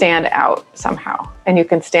stand out somehow. And you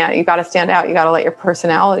got to stand out. You got to let your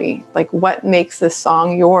personality, like, what makes this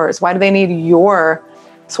song yours? Why do they need your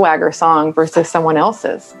swagger song versus someone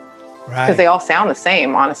else's? Right. Because they all sound the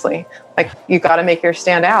same, honestly. Like, you got to make yours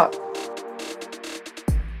stand out.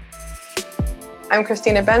 I'm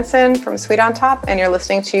Kristina Benson from Sweet on Top, and you're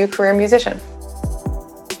listening to Career Musician.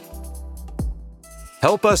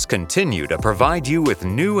 Help us continue to provide you with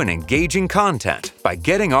new and engaging content by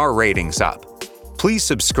getting our ratings up. Please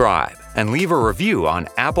subscribe and leave a review on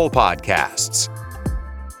Apple Podcasts.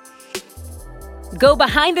 Go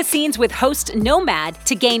behind the scenes with host Nomad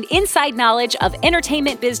to gain inside knowledge of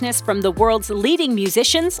entertainment business from the world's leading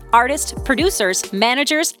musicians, artists, producers,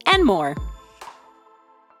 managers, and more.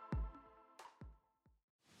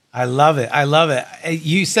 I love it. I love it.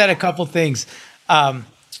 You said a couple things. I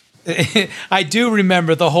do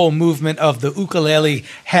remember the whole movement of the ukulele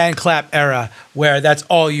hand clap era, where that's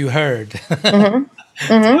all you heard.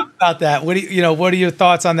 Talk about that. What are your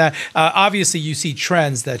thoughts on that? Obviously, you see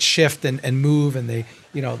trends that shift and move, and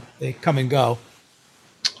they come and go.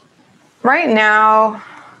 Right now,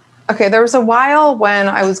 okay, there was a while when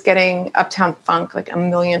I was getting Uptown Funk like a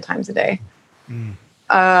million times a day.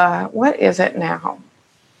 What is it now?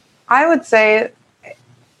 I would say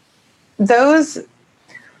those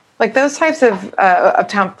types of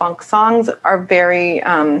Uptown Funk songs are very,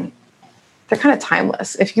 they're kind of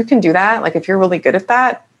timeless. If you can do that, like if you're really good at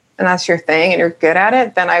that and that's your thing and you're good at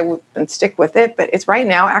it, then I would stick with it. But it's right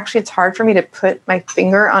now, actually, it's hard for me to put my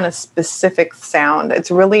finger on a specific sound. It's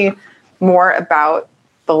really more about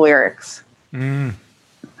the lyrics.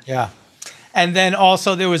 Yeah. And then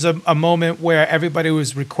also there was a moment where everybody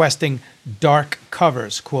was requesting dark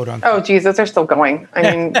covers, quote unquote. Oh, geez, those are still going. I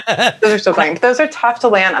mean, those are still going. Those are tough to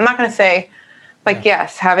land. I'm not going to say, like,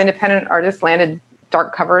 yes, have independent artists landed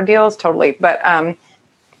dark cover deals, totally. But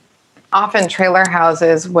often trailer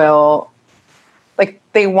houses will, like,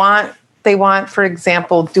 they want, for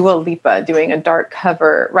example, Dua Lipa doing a dark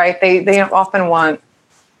cover, right? They often want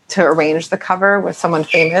to arrange the cover with someone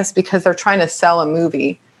famous because they're trying to sell a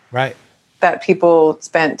movie. Right. That people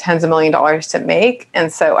spent tens of millions of dollars to make.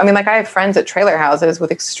 And so, I mean, like, I have friends at trailer houses with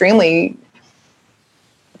they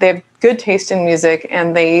have good taste in music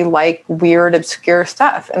and they like weird, obscure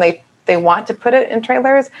stuff. And they want to put it in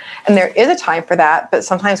trailers. And there is a time for that. But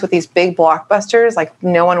sometimes with these big blockbusters, like,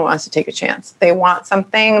 no one wants to take a chance. They want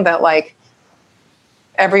something that, like,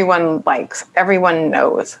 everyone likes, everyone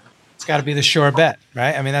knows. It's got to be the sure bet,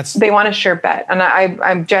 right? I mean, they want a sure bet. And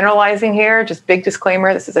I'm generalizing here, just big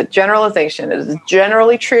disclaimer. This is a generalization. It is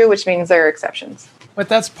generally true, which means there are exceptions. But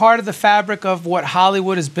that's part of the fabric of what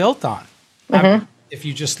Hollywood is built on.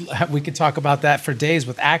 We could talk about that for days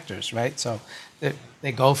with actors, right? So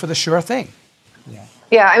they go for the sure thing.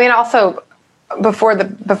 Yeah. I mean, also before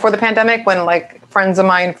the pandemic, when, like, friends of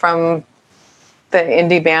mine from the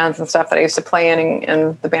indie bands and stuff that I used to play in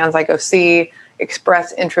and the bands I go see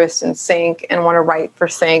express interest in sync and want to write for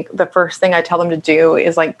sync, the first thing I tell them to do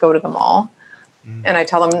is, like, go to the mall. And I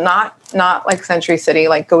tell them not like Century City,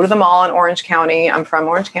 like, go to the mall in Orange County. I'm from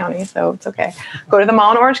Orange County, so it's okay. Go to the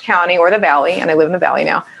mall in Orange County or the Valley, and I live in the Valley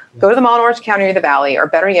now. Go to the mall in Orange County or the Valley, or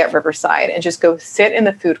better yet, Riverside, and just go sit in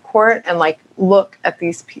the food court and, like, look at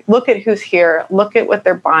who's here, look at what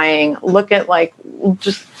they're buying, look at, like,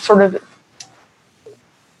 just sort of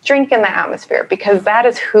drink in the atmosphere, because that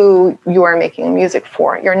is who you are making music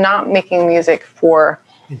for. You're not making music for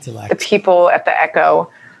the people at the Echo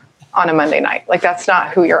on a Monday night. Like, that's not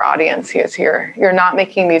who your audience is here. You're not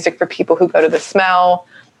making music for people who go to the Smell.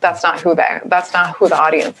 That's not who the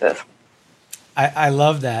audience is. I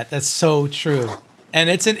love that. That's so true. And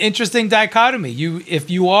it's an interesting dichotomy. If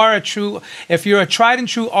you're a tried and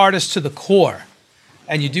true artist to the core,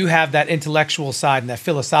 and you do have that intellectual side and that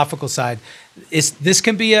philosophical side, this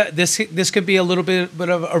can be a little bit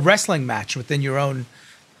of a wrestling match within your own,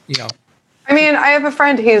 I mean, I have a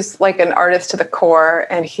friend who's like an artist to the core,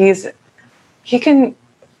 and he can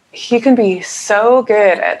be so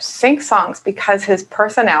good at sync songs because his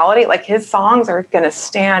personality, like his songs are going to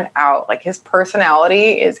stand out. Like his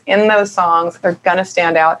personality is in those songs. They're going to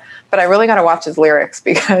stand out. But I really got to watch his lyrics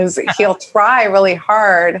because he'll try really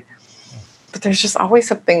hard, but there's just always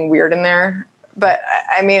something weird in there. But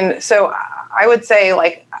I mean, so I would say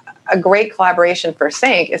like a great collaboration for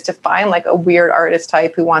sync is to find like a weird artist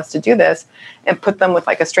type who wants to do this and put them with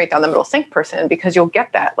like a straight down the middle sync person, because you'll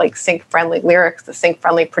get that like sync friendly lyrics, the sync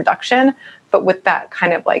friendly production, but with that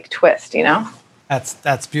kind of like twist,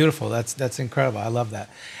 That's beautiful. That's incredible. I love that.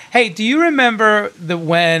 Hey, do you remember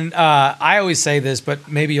when I always say this, but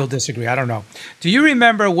maybe you'll disagree. I don't know. Do you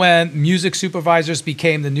remember when music supervisors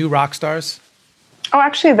became the new rock stars? Oh,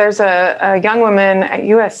 actually, there's a young woman at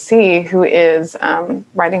USC who is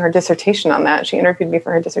writing her dissertation on that. She interviewed me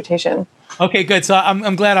for her dissertation. Okay, good. So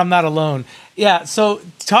I'm glad I'm not alone. Yeah. So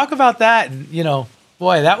talk about that.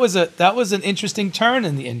 Boy, that was an interesting turn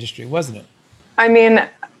in the industry, wasn't it? I mean,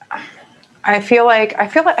 I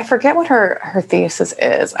forget what her thesis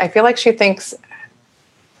is. I feel like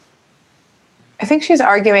I think she's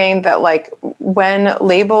arguing that like when the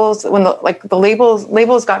labels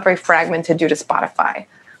got very fragmented due to Spotify.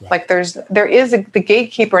 Right. Like the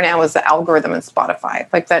gatekeeper now is the algorithm in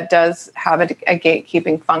Spotify. Like that does have a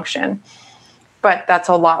gatekeeping function, but that's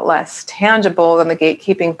a lot less tangible than the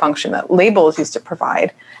gatekeeping function that labels used to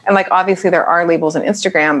provide. And like, obviously there are labels in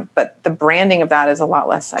Instagram, but the branding of that is a lot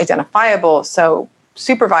less identifiable. So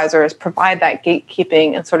supervisors provide that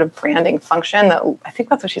gatekeeping and sort of branding function. That I think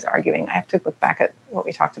that's what she's arguing. I have to look back at what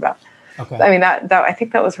we talked about. Okay. I mean, that I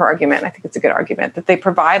think that was her argument. I think it's a good argument that they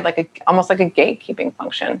provide almost like a gatekeeping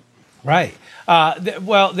function. Right.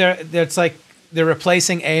 It's like they're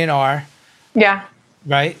replacing A&R. Yeah.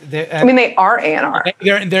 Right. They are A&R.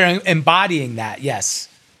 They're embodying that. Yes.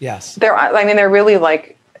 They're really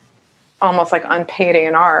like almost like unpaid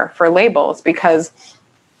A&R for labels, because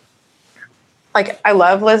like I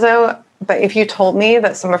love Lizzo, but if you told me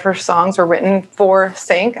that some of her songs were written for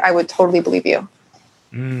sync, I would totally believe you.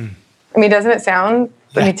 I mean, doesn't it sound?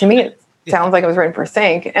 I mean, to me, it sounds like it was written for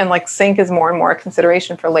sync, and like sync is more and more a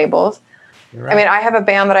consideration for labels. Right. I mean, I have a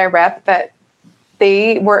band that I rep that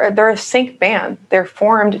they're a sync band. They're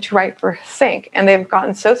formed to write for sync, and they've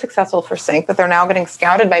gotten so successful for sync that they're now getting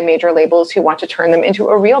scouted by major labels who want to turn them into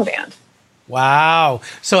a real band. Wow.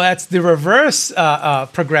 So that's the reverse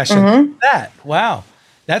progression. Mm-hmm. That. Wow.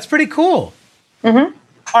 That's pretty cool. Mm-hmm.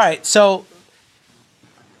 All right. So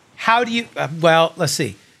how do you, let's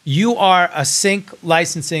see. You are a sync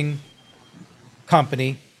licensing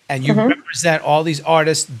company, and you represent all these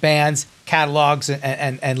artists, bands, catalogs,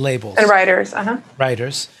 and labels. And writers.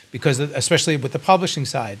 Writers, because especially with the publishing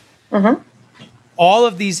side. Mm-hmm. All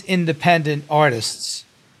of these independent artists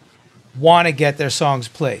want to get their songs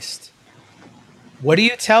placed. What do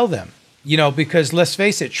you tell them? Because let's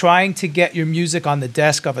face it, trying to get your music on the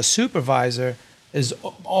desk of a supervisor is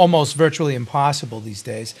almost virtually impossible these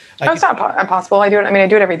days. Like, it's not impossible. I do it. I mean, I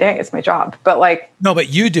do it every day. It's my job. But like, no, but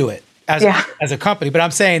you do it as a company. But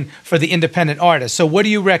I'm saying for the independent artist. So what do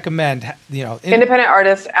you recommend? Independent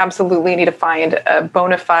artists absolutely need to find a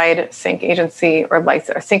bona fide sync agency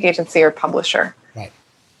or publisher.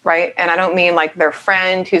 Right. And I don't mean like their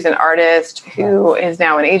friend who's an artist who is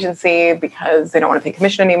now an agency because they don't want to pay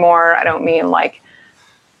commission anymore. I don't mean like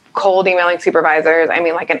cold emailing supervisors. I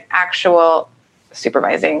mean like an actual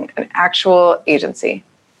agency.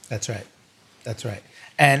 That's right.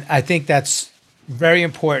 And I think that's very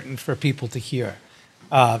important for people to hear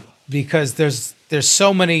because there's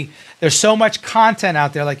so much content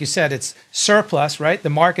out there. Like you said, it's surplus, right? The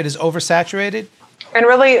market is oversaturated. And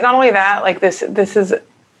really, not only that, like this is...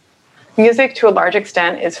 Music, to a large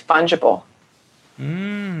extent, is fungible.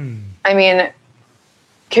 I mean,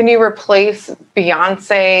 can you replace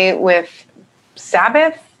Beyonce with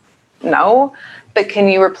Sabbath? No. But can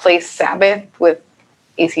you replace Sabbath with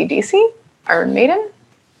AC/DC? Iron Maiden?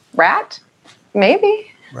 Rat?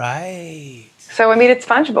 Maybe. Right. So, I mean, it's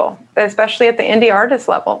fungible, especially at the indie artist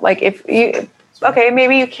level. Like,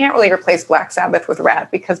 maybe you can't really replace Black Sabbath with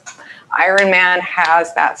Rat because Iron Man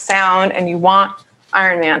has that sound and you want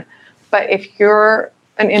Iron Man. But if you're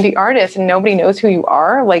an indie artist and nobody knows who you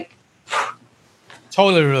are, like...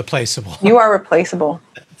 Totally replaceable. You are replaceable.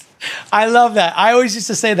 I love that. I always used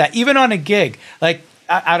to say that, even on a gig. Like,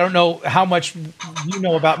 I don't know how much you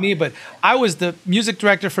know about me, but I was the music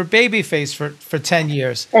director for Babyface for 10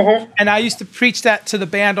 years. Mm-hmm. And I used to preach that to the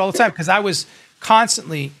band all the time because I was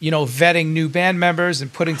constantly, vetting new band members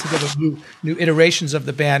and putting together new iterations of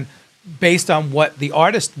the band based on what the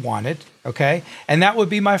artist wanted, okay? And that would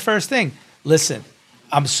be my first thing. Listen,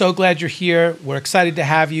 I'm so glad you're here. We're excited to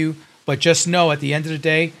have you, but just know at the end of the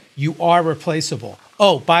day, you are replaceable.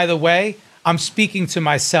 Oh, by the way, I'm speaking to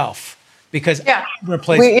myself because I'm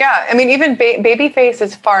replaceable. Even Babyface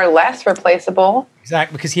is far less replaceable.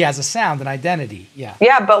 Exactly, because he has a sound and identity. Yeah.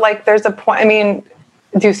 Yeah, but there's a point.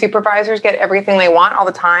 Do supervisors get everything they want all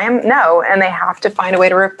the time? No, and they have to find a way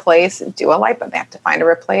to replace Dua Lipa. They have to find a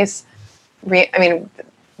replace.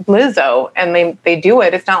 Lizzo, and they do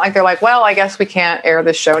it. It's not like they're like, well, I guess we can't air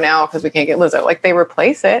this show now because we can't get Lizzo. They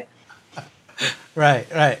replace it. Right.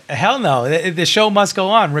 Hell no. The show must go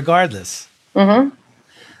on regardless. Mm-hmm.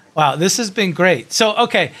 Wow, this has been great. So,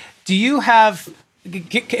 okay, do you have,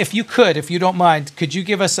 if you don't mind, could you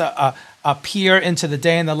give us a peer into the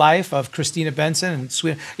day in the life of Kristina Benson and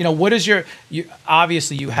Sweden? What is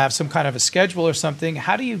obviously you have some kind of a schedule or something.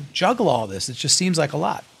 How do you juggle all this? It just seems like a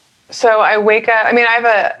lot. So I wake up,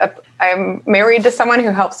 I'm married to someone who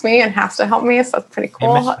helps me and has to help me. So that's pretty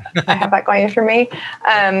cool. I have that going for me.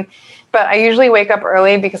 But I usually wake up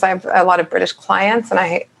early because I have a lot of British clients and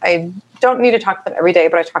I don't need to talk to them every day,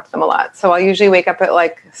 but I talk to them a lot. So I'll usually wake up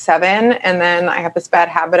at 7 and then I have this bad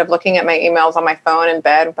habit of looking at my emails on my phone in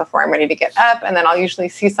bed before I'm ready to get up. And then I'll usually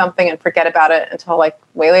see something and forget about it until way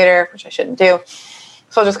later, which I shouldn't do.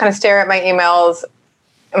 So I'll just kind of stare at my emails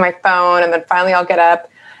and my phone and then finally I'll get up.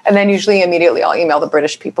 And then usually immediately I'll email the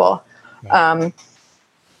British people. Right.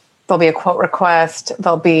 There'll be a quote request.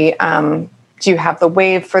 There'll be, do you have the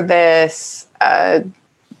wave for this?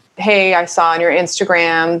 Hey, I saw on your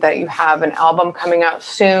Instagram that you have an album coming out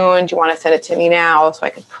soon. Do you want to send it to me now so I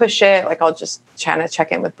can push it? I'll just try to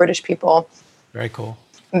check in with British people. Very cool.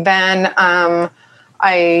 Then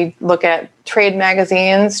I look at trade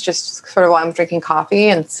magazines, just sort of while I'm drinking coffee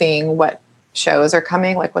and seeing what shows are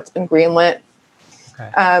coming, what's been greenlit.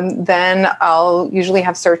 Okay. Then I'll usually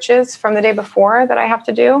have searches from the day before that I have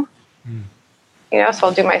to do. So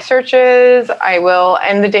I'll do my searches. I will,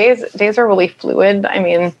 and the days are really fluid.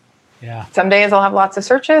 Some days I'll have lots of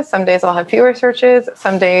searches. Some days I'll have fewer searches.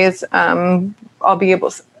 Some days I'll be able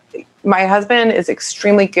to. My husband is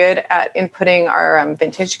extremely good at inputting our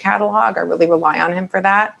vintage catalog. I really rely on him for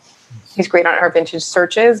that. He's great on our vintage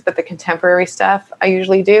searches, but the contemporary stuff I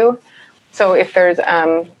usually do. So if there's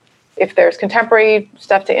contemporary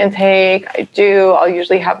stuff to intake, I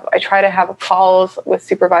try to have calls with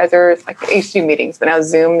supervisors. I used to do meetings, but now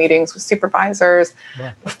Zoom meetings with supervisors.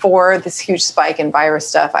 Yeah. Before this huge spike in virus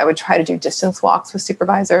stuff, I would try to do distance walks with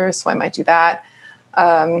supervisors. So I might do that.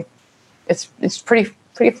 It's pretty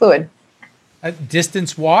fluid.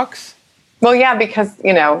 Distance walks? Well, yeah, because,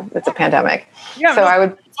 it's a pandemic. Yeah, so I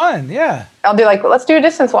would fun. Yeah. I'll be let's do a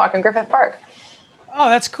distance walk in Griffith Park. Oh,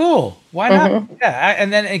 that's cool. Why not? Mm-hmm. Yeah.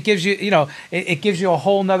 And then it gives you, it gives you a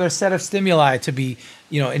whole nother set of stimuli to be,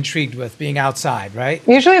 intrigued with being outside, right?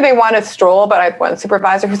 Usually they want to stroll, but I have one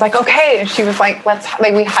supervisor who's okay. And she was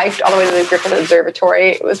we hiked all the way to the Griffith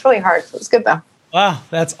Observatory. It was really hard. So it was good though. Wow.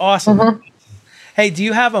 That's awesome. Mm-hmm. Hey, do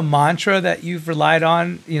you have a mantra that you've relied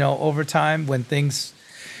on, over time when things,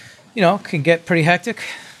 can get pretty hectic?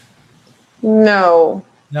 No.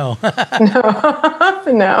 No. No.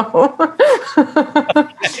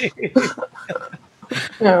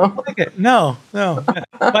 No. No.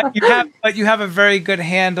 But you have a very good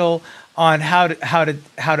handle on how to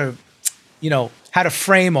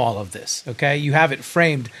frame all of this. Okay, you have it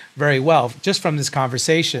framed very well just from this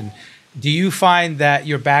conversation. Do you find that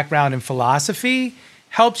your background in philosophy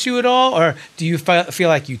helps you at all, or do you feel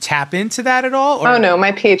like you tap into that at all? Or? Oh no,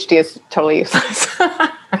 my PhD is totally useless.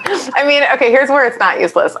 Here's where it's not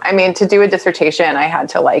useless. To do a dissertation, I had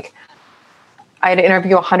to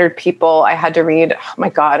interview 100 people. I had to read,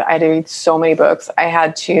 I had to read so many books. I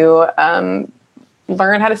had to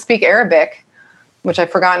learn how to speak Arabic, which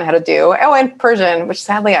I've forgotten how to do. Oh, and Persian, which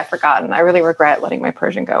sadly I've forgotten. I really regret letting my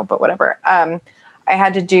Persian go, but whatever. I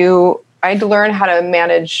had to learn how to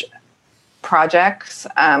manage projects,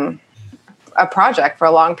 a project for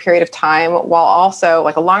a long period of time, while also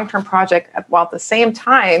a long-term project, while at the same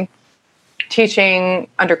time teaching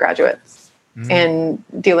undergraduates and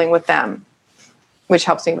dealing with them, which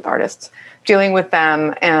helps me with artists, dealing with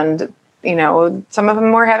them. And, some of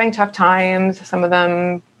them were having tough times. Some of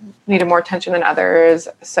them needed more attention than others.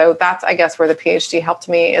 So that's, I guess, where the PhD helped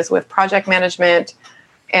me, is with project management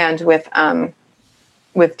and with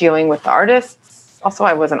dealing with the artists Also,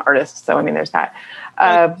 I was an artist, so I mean, there's that.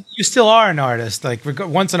 You still are an artist. Like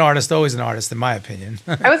once an artist, always an artist, in my opinion.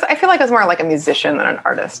 I feel like I was more like a musician than an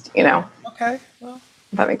artist, you know? Okay, well.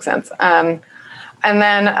 If that makes sense. And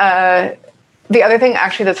then the other thing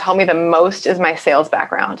actually that's helped me the most is my sales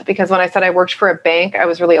background. Because when I said I worked for a bank, I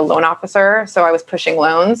was really a loan officer. So I was pushing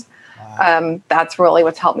loans. Wow. That's really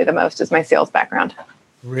what's helped me the most is my sales background.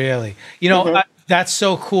 Really? You know, that's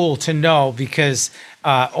so cool to know because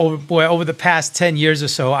over the past 10 years or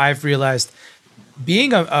so, I've realized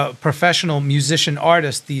being a professional musician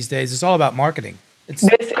artist these days is all about marketing.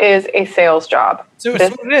 This is a sales job. So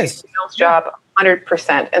this it is. A sales job,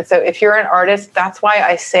 100%. And so if you're an artist, that's why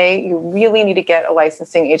I say you really need to get a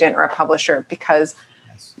licensing agent or a publisher because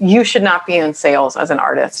you should not be in sales as an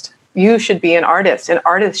artist. You should be an artist. An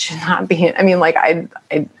artist should not be,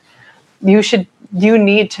 you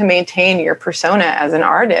need to maintain your persona as an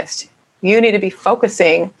artist. You need to be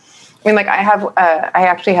focusing. I mean, like I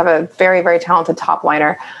actually have a very, very talented top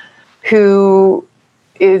liner who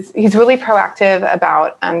he's really proactive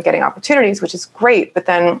about getting opportunities, which is great. But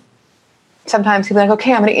then sometimes he'll be like,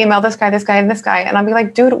 okay, I'm going to email this guy, and this guy. And I'll be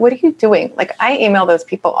like, dude, what are you doing? Like, I email those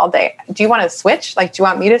people all day. Do you want to switch? Like, do you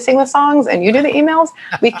want me to sing the songs and you do the emails?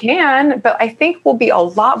 We can, but I think we'll be a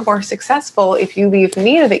lot more successful if you leave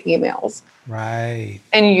me to the emails. Right.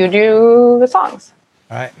 And you do the songs.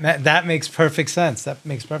 All right. That makes perfect sense.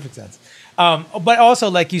 But also,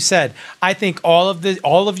 like you said, I think all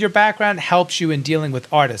of your background helps you in dealing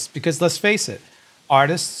with artists because let's face it,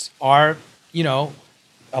 artists are,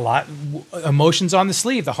 a lot emotions on the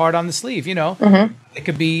sleeve, the heart on the sleeve, It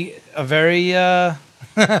could be a very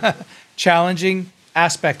challenging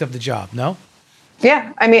aspect of the job, no?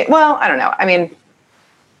 Yeah. I mean, well, I don't know. I mean,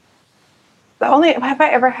 have I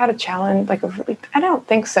ever had a challenge? I don't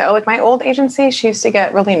think so. Like my old agency, she used to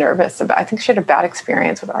get really nervous about, I think she had a bad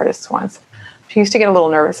experience with artists once. She used to get a little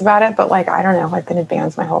nervous about it, but I don't know. I've been in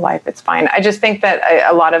bands my whole life. It's fine. I just think that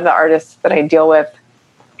a lot of the artists that I deal with,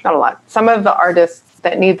 not a lot, some of the artists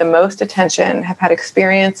that need the most attention have had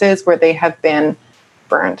experiences where they have been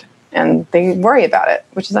burned and they worry about it,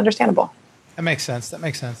 which is understandable. That makes sense.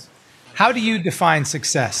 How do you define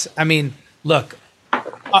success? I mean, look,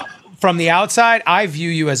 from the outside, I view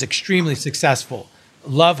you as extremely successful.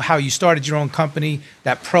 Love how you started your own company,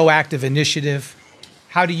 that proactive initiative.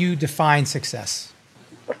 How do you define success?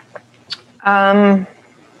 How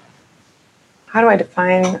do I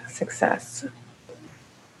define success?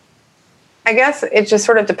 I guess it just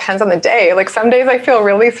sort of depends on the day. Like some days I feel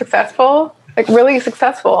really successful.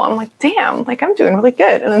 I'm like, damn, I'm doing really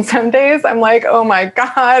good. And then some days I'm like, oh my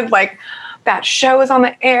God, that show is on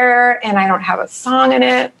the air and I don't have a song in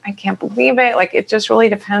it. I can't believe it. It just really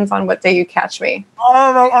depends on what day you catch me.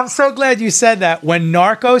 Oh, I'm so glad you said that. When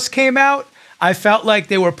Narcos came out, I felt like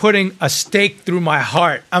they were putting a stake through my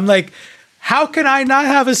heart. I'm like, how can I not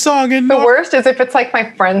have a song in Narcos? The worst is if it's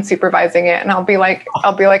my friend supervising it and I'll be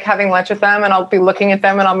having lunch with them and I'll be looking at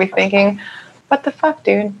them and I'll be thinking, what the fuck,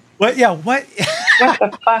 dude? What? Yeah, what? What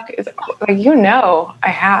the fuck is I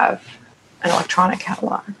have an electronic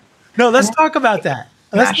catalog. No, let's talk about that.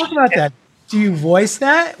 Do you voice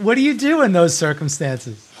that? What do you do in those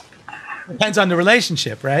circumstances? Depends on the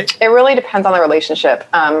relationship, right? It really depends on the relationship.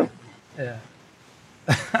 Yeah.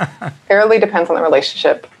 It really depends on the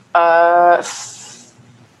relationship.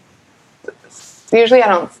 Usually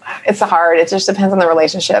it's hard. It just depends on the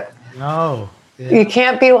relationship. No. Yeah. You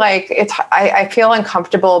can't be I feel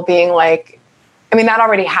uncomfortable being that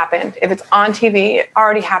already happened. If it's on TV, it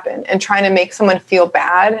already happened. And trying to make someone feel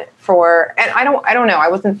bad and I don't know. I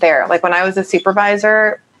wasn't there. When I was a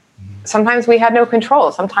supervisor, sometimes we had no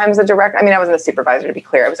control. Sometimes I wasn't a supervisor, to be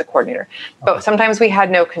clear. I was a coordinator. But sometimes we had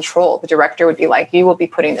no control. The director would be like, you will be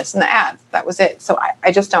putting this in the ads. That was it. So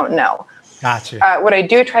I just don't know. Gotcha. What I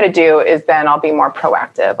do try to do is then I'll be more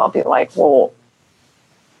proactive. I'll be like, well,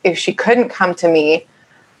 if she couldn't come to me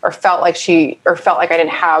or felt like I didn't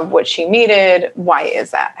have what she needed, why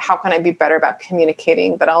is that? How can I be better about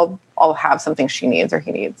communicating that I'll have something she needs or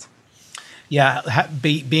he needs? Yeah,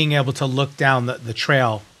 being able to look down the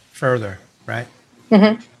trail further, right?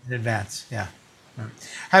 Mm-hmm. In advance, yeah.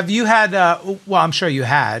 Have you had, I'm sure you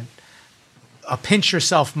had, a pinch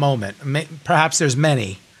yourself moment? Perhaps there's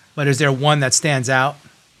many, but is there one that stands out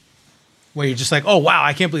where you're just like, oh, wow,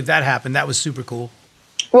 I can't believe that happened. That was super cool.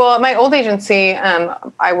 Well, at my old agency,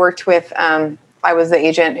 I worked with, I was the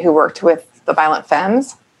agent who worked with the Violent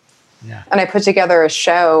Femmes. Yeah. And I put together a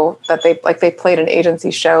show that they played an agency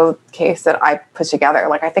showcase that I put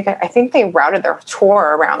together. I think they routed their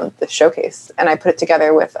tour around the showcase, and I put it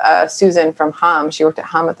together with Susan from Hum. She worked at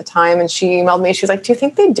Hum at the time, and she emailed me. She was like, "Do you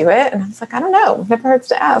think they'd do it?" And I was like, "I don't know. Never hurts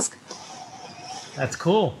to ask." That's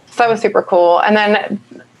cool. So that was super cool. And then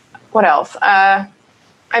what else? I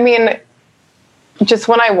mean, just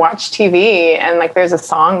when I watch TV and like there's a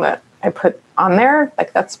song that I put on there,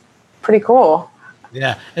 like that's pretty cool.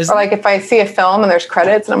 Yeah. Or like if I see a film and there's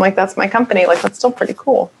credits and I'm like, that's my company, like that's still pretty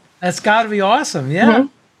cool. That's got to be awesome. Yeah. Mm-hmm.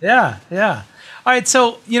 Yeah. Yeah. All right.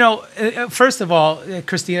 So, first of all,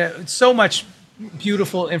 Kristina, so much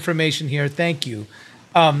beautiful information here. Thank you.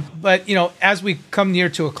 But, as we come near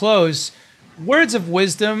to a close, words of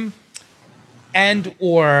wisdom and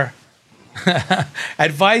or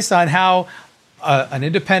advice on how an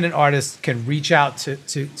independent artist can reach out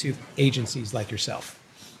to agencies like yourself.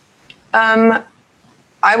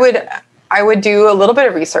 I would do a little bit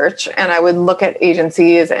of research and I would look at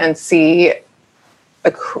agencies and see,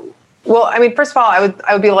 well, I mean, first of all,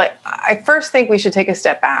 I would be like, I first think we should take a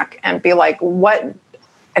step back and be like,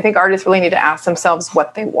 I think artists really need to ask themselves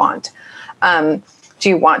what they want. Do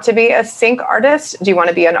you want to be a sync artist? Do you want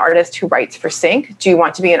to be an artist who writes for sync? Do you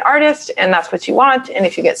want to be an artist and that's what you want? And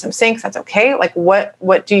if you get some syncs, that's okay. Like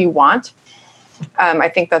what do you want? I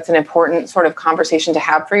think that's an important sort of conversation to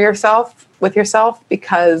have with yourself,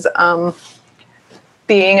 because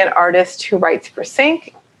being an artist who writes for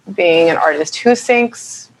sync, being an artist who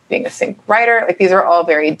syncs, being a sync writer, like these are all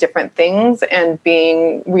very different things, and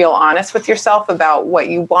being real honest with yourself about what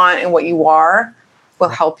you want and what you are will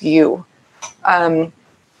help you. I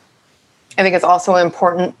think it's also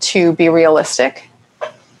important to be realistic.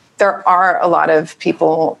 There are a lot of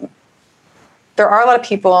people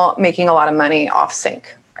making a lot of money off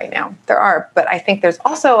sync right now. There are, but I think there's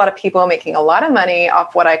also a lot of people making a lot of money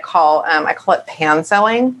off what I call it pan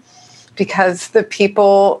selling, because the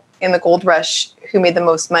people in the gold rush who made the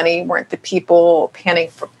most money weren't the people panning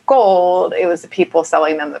for gold. It was the people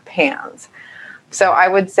selling them the pans. So I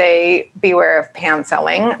would say beware of pan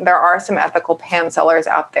selling. There are some ethical pan sellers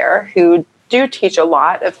out there who do teach a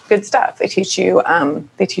lot of good stuff. They teach you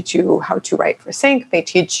how to write for sync. They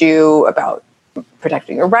teach you about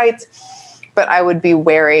protecting your rights. But I would be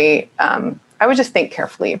wary. I would just think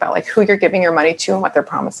carefully about like who you're giving your money to and what they're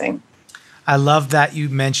promising. I love that you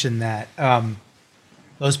mentioned that.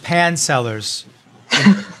 Those pan sellers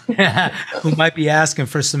who might be asking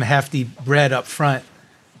for some hefty bread up front.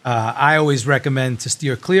 I always recommend to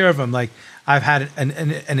steer clear of them. Like I've had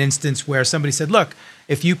an instance where somebody said, look,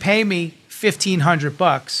 if you pay me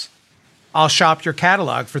 $1,500, I'll shop your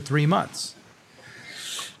catalog for 3 months.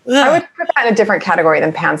 I would put that in a different category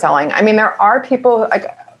than pan selling. I mean, there are people, like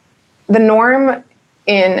the norm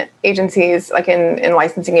in agencies, like in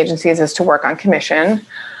licensing agencies, is to work on commission.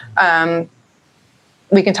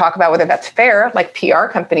 We can talk about whether that's fair. Like PR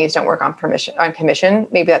companies don't work on commission.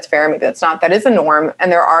 Maybe that's fair, maybe that's not. That is a norm.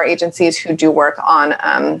 And there are agencies who do work on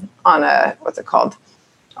a, what's it called?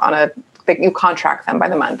 You contract them by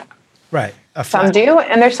the month. Right. Some do,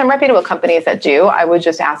 and there's some reputable companies that do. I would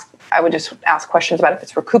just ask questions about if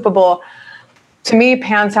it's recoupable. To me,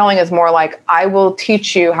 pan selling is more like, I will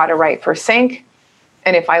teach you how to write for sync,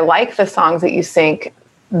 and if I like the songs that you sync,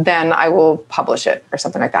 then I will publish it or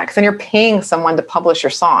something like that. Because then you're paying someone to publish your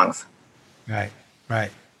songs. Right.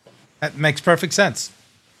 That makes perfect sense.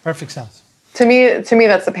 Perfect sense. To me,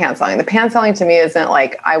 that's the pan selling. The pan selling to me isn't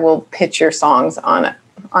like I will pitch your songs on a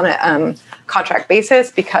contract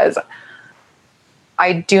basis, because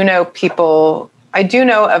I do know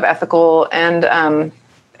of ethical and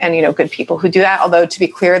good people who do that. Although to be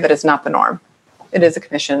clear, that is not the norm. It is a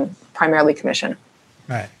commission, primarily commission.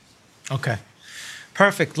 Right. Okay.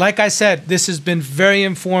 Perfect. Like I said, this has been very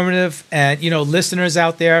informative. And, listeners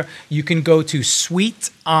out there, you can go to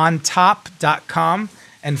sweetontop.com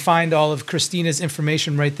and find all of Kristina's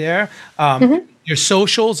information right there. Your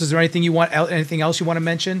socials, is there anything else you want to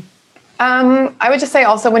mention? I would just say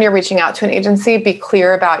also, when you're reaching out to an agency, be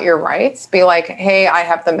clear about your rights. Be like, hey, I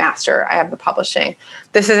have the master. I have the publishing.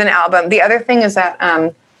 This is an album. The other thing is that,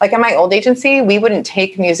 like in my old agency, we wouldn't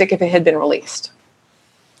take music if it had been released.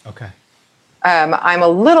 Okay. I'm a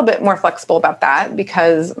little bit more flexible about that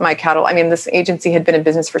because my catalog, this agency had been in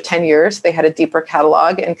business for 10 years. They had a deeper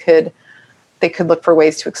catalog and they could look for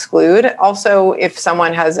ways to exclude. Also, if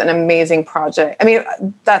someone has an amazing project,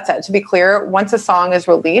 that said, to be clear, once a song is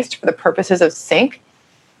released for the purposes of sync,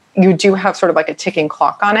 you do have sort of like a ticking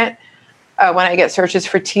clock on it. When I get searches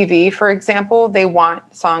for TV, for example, they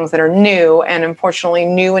want songs that are new. And unfortunately,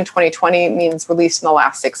 new in 2020 means released in the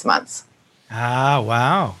last 6 months. Ah,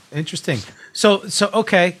 wow. Interesting. So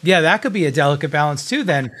okay. Yeah, that could be a delicate balance too,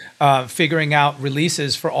 then, figuring out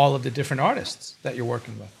releases for all of the different artists that you're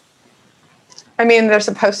working with. They're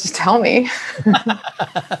supposed to tell me.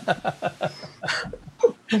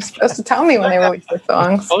 They're supposed to tell me when they release their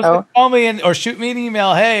songs. Call me or shoot me an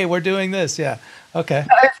email. Hey, we're doing this. Yeah. Okay.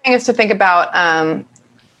 The other thing is to think about,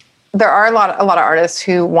 there are a lot of artists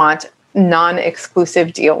who want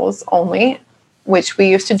non-exclusive deals only, which we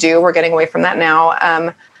used to do. We're getting away from that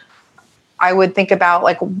now. I would think about,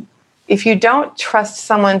 like, if you don't trust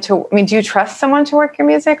someone do you trust someone to work your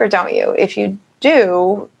music or don't you? If you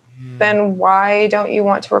do, then why don't you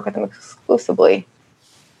want to work with them exclusively?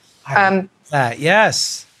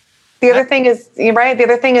 Yes. The other thing is, you're right. The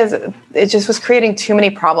other thing is, it just was creating too many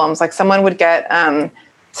problems. Like, someone would get,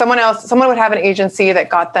 someone would have an agency that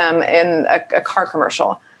got them in a car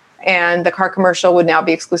commercial, and the car commercial would now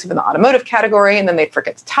be exclusive in the automotive category. And then they'd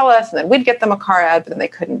forget to tell us, and then we'd get them a car ad, but then they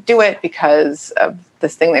couldn't do it because of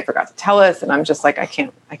this thing they forgot to tell us. And I'm just like, I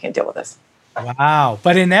can't deal with this. Wow.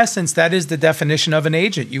 But in essence, that is the definition of an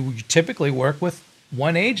agent. You typically work with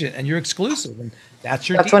one agent and you're exclusive, and that's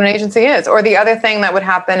what an agency is. Or the other thing that would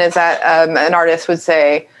happen is that an artist would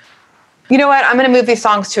say, you know what, I'm going to move these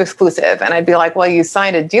songs to exclusive. And I'd be like, well, you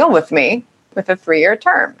signed a deal with me with a 3-year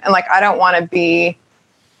term. And like, I don't want to be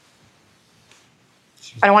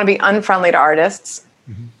unfriendly to artists,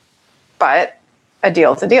 but a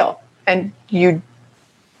deal is a deal. And you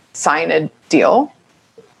sign a deal,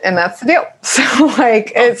 and that's the deal. So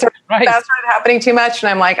like, that started happening too much. And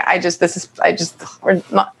I'm like, we're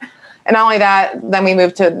not. And not only that, then we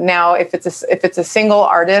move to now, if it's a single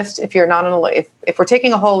artist, if you're not if we're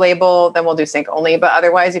taking a whole label, then we'll do sync only. But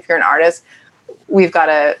otherwise, if you're an artist, we've got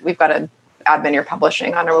to admin your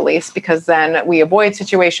publishing on a release, because then we avoid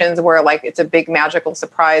situations where, like, it's a big magical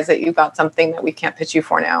surprise that you got something that we can't pitch you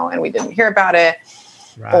for now and we didn't hear about it.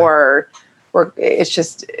 Right. Or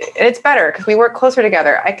it's better because we work closer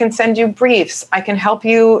together. I can send you briefs. I can help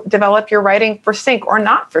you develop your writing for sync or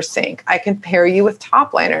not for sync. I can pair you with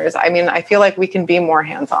top liners. I mean, I feel like we can be more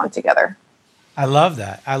hands-on together. I love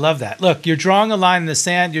that. Look, you're drawing a line in the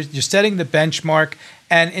sand. You're setting the benchmark.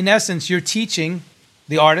 And in essence, you're teaching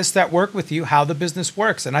the artists that work with you how the business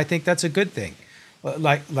works. And I think that's a good thing.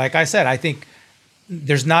 Like I said, I think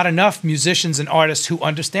there's not enough musicians and artists who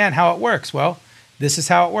understand how it works. Well, this is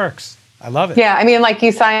how it works. I love it. Yeah, I mean, like,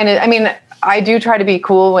 you sign it. I mean, I do try to be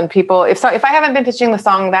cool when people, if I haven't been pitching the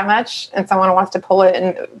song that much and someone wants to pull it,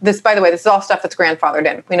 and this, by the way, this is all stuff that's grandfathered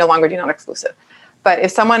in. We no longer do non-exclusive. But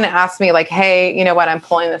if someone asks me, like, hey, you know what, I'm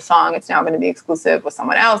pulling this song, it's now going to be exclusive with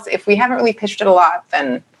someone else. If we haven't really pitched it a lot,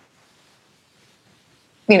 then,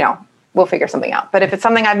 we'll figure something out. But if it's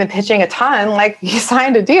something I've been pitching a ton, like, you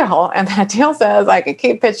signed a deal and that deal says I can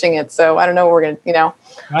keep pitching it. So I don't know what we're going to,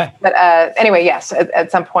 Right. But anyway, yes,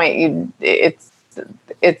 at some point you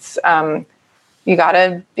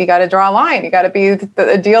gotta draw a line. You gotta be,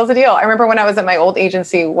 a deal's a deal. I remember when I was at my old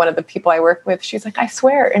agency, one of the people I worked with, she's like, I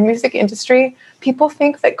swear, in music industry, people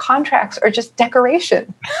think that contracts are just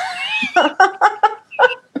decoration.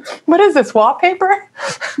 What is this, wallpaper?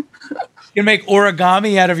 You make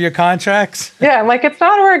origami out of your contracts? Yeah, I'm like, it's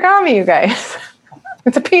not origami, you guys.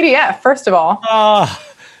 It's a PDF, first of all. Oh,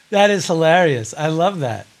 that is hilarious. I love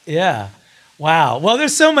that. Yeah. Wow. Well,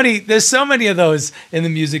 there's so many of those in the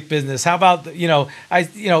music business. How about,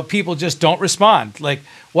 people just don't respond. Like,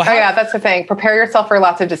 well, yeah, that's the thing. Prepare yourself for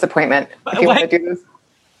lots of disappointment if you want to do this.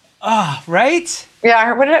 Right?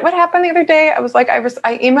 Yeah. What happened the other day? I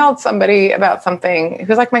emailed somebody about something. It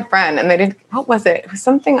was like my friend, and what was it? It was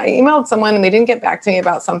something. I emailed someone and they didn't get back to me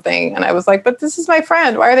about something. And I was like, but this is my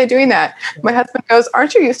friend. Why are they doing that? My husband goes,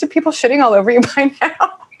 aren't you used to people shitting all over you by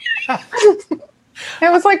now?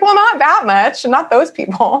 It was like, well, not that much. Not those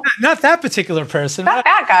people. Not that particular person. Not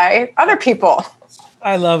that guy. Other people.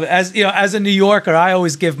 I love it. As a New Yorker, I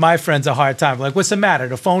always give my friends a hard time. Like, what's the matter?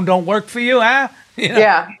 The phone don't work for you, huh?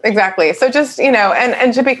 Yeah, exactly. So just,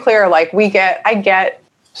 and to be clear, like, I get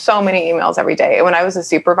so many emails every day. When I was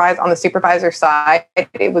on the supervisor side,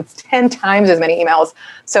 it was 10 times as many emails.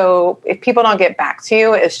 So if people don't get back to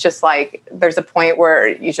you, it's just like, there's a point where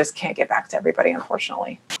you just can't get back to everybody,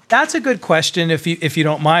 unfortunately. That's a good question. If you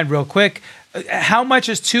don't mind, real quick, how much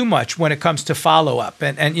is too much when it comes to follow up?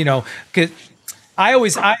 And 'cause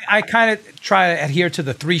I kind of try to adhere to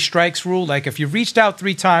the 3 strikes rule. Like, if you've reached out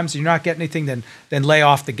 3 times, you're not getting anything, then lay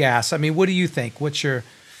off the gas. I mean, what do you think? What's your...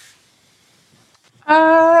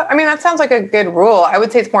 that sounds like a good rule. I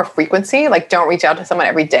would say it's more frequency. Like, don't reach out to someone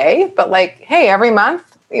every day, but like, hey, every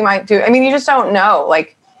month you might do. I mean, you just don't know.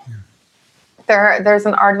 Like, there's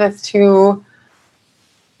an artist who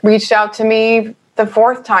reached out to me the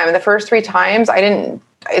 4th time, and the first 3 times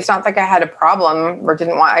it's not like I had a problem or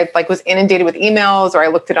I was inundated with emails, or I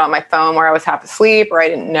looked at it on my phone where I was half asleep, or I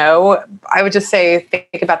didn't know. I would just say,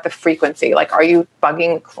 think about the frequency. Like, are you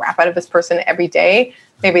bugging crap out of this person every day?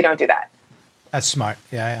 Maybe don't do that. That's smart.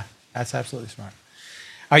 Yeah. That's absolutely smart.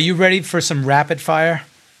 Are you ready for some rapid fire?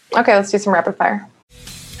 Okay, let's do some rapid fire.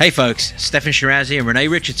 Hey folks, Stefan Shirazi and Renee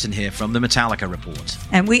Richardson here from the Metallica Report.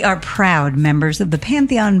 And we are proud members of the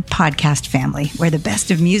Pantheon podcast family, where the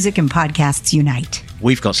best of music and podcasts unite.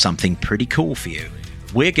 We've got something pretty cool for you.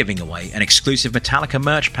 We're giving away an exclusive Metallica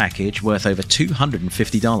merch package worth over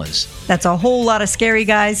 $250. That's a whole lot of Scary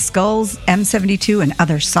Guys, Skulls, M72, and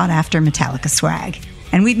other sought-after Metallica swag.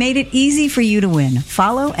 And we've made it easy for you to win.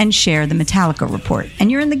 Follow and share the Metallica Report,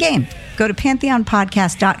 and you're in the game. Go to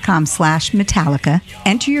pantheonpodcast.com/Metallica,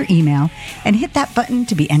 enter your email, and hit that button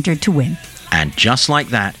to be entered to win. And just like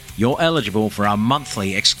that, you're eligible for our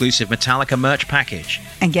monthly exclusive Metallica merch package.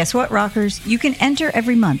 And guess what, rockers? You can enter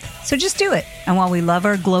every month, so just do it. And while we love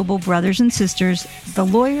our global brothers and sisters, the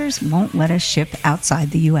lawyers won't let us ship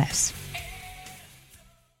outside the U.S.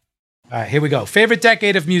 All right, here we go. Favorite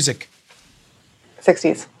decade of music?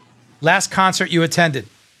 60s. Last concert you attended?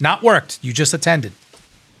 Not worked, you just attended.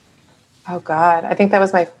 Oh, God. I think that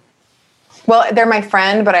was they're my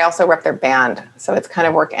friend, but I also rep their band. So it's kind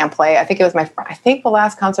of work and play. I think it was I think the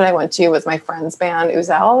last concert I went to was my friend's band,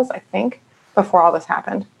 Uzels, I think, before all this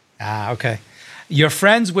happened. Ah, okay. Your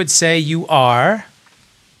friends would say you are?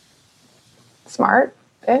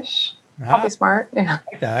 Smart-ish. Probably smart, yeah.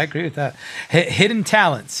 I agree with that. Hidden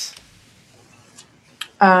talents?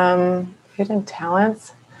 Hidden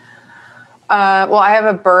talents? Well, I have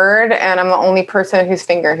a bird, and I'm the only person whose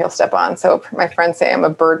finger he'll step on. So my friends say I'm a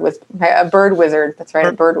bird wizard. That's right,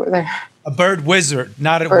 a bird wizard. A bird wizard,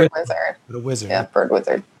 not a bird wizard, but a wizard. Yeah, bird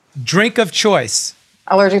wizard. Drink of choice?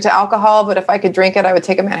 Allergic to alcohol, but if I could drink it, I would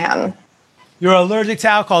take a Manhattan. You're allergic to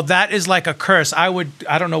alcohol. That is like a curse. I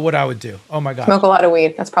don't know what I would do. Oh my God. Smoke a lot of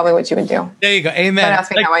weed. That's probably what you would do. There you go. Amen. Don't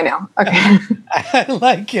ask me how I know. Okay. I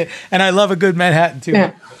like it. And I love a good Manhattan too.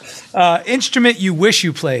 Yeah. Instrument you wish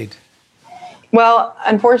you played? Well,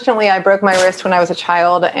 unfortunately, I broke my wrist when I was a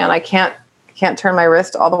child, and I can't turn my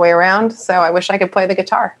wrist all the way around. So I wish I could play the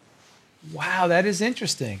guitar. Wow, that is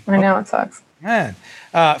interesting. I know, it sucks. Man.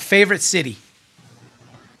 Favorite city?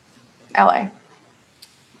 LA.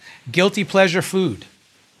 Guilty pleasure food?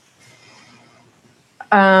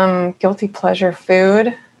 Guilty pleasure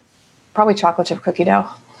food? Probably chocolate chip cookie dough.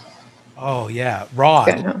 Oh, yeah. Raw.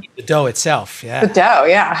 Good, huh? The dough itself. Yeah. The dough,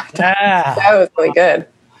 yeah. Yeah. That was really good.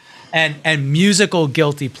 And musical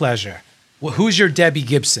guilty pleasure. Well, who's your Debbie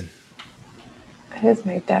Gibson? Who is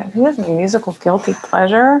my musical guilty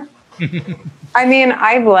pleasure? I mean,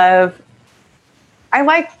 I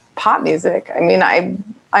like pop music. I mean,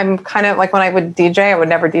 I'm kind of like, when I would DJ, I would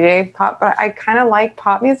never DJ pop, but I kind of like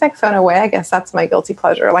pop music. So in a way, I guess that's my guilty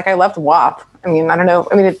pleasure. Like, I loved WAP. I mean, I don't know.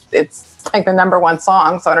 I mean, it's like the #1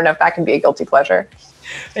 song. So I don't know if that can be a guilty pleasure.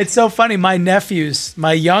 It's so funny. My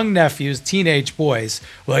young nephews, teenage boys,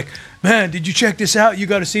 were like, man, did you check this out? You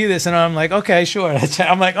got to see this. And I'm like, okay, sure.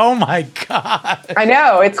 I'm like, oh my God. I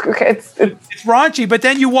know. It's raunchy, but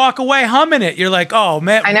then you walk away humming it. You're like, oh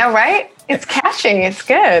man. I know, right? It's catchy. It's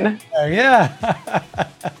good. Yeah.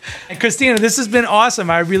 And Kristina, this has been awesome.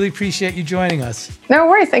 I really appreciate you joining us. No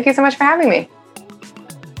worries. Thank you so much for having me.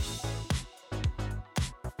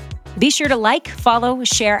 Be sure to like, follow,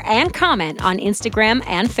 share, and comment on Instagram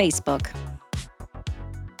and Facebook.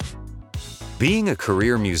 Being a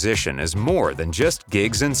career musician is more than just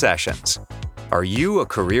gigs and sessions. Are you a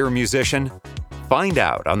career musician? Find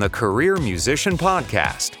out on the Career Musician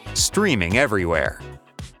Podcast, streaming everywhere.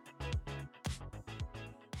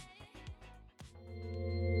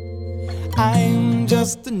 I'm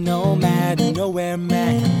just a nomad, nowhere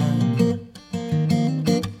man,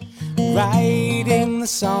 writing the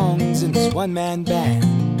songs in this one-man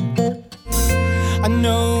band. A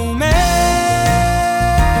nomad,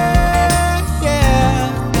 yeah,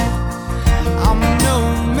 I'm a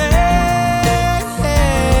nomad,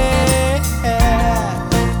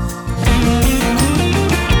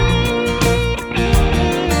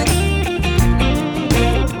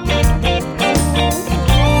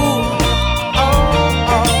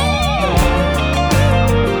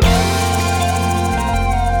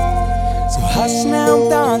 Hush now,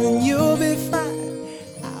 darling, you'll be fine.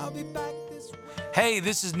 I'll be back this way. Hey,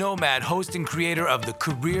 this is Nomad, host and creator of the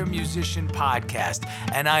Career Musician Podcast,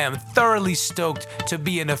 and I am thoroughly stoked to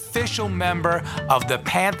be an official member of the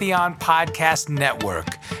Pantheon Podcast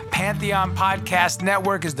Network. Pantheon Podcast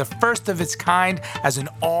Network is the first of its kind as an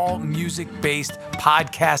all-music-based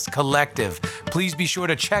podcast collective. Please be sure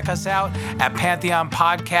to check us out at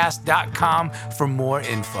pantheonpodcast.com for more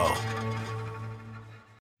info.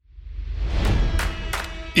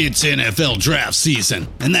 It's NFL draft season,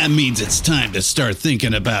 and that means it's time to start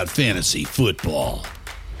thinking about fantasy football.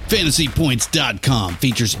 FantasyPoints.com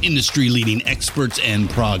features industry-leading experts and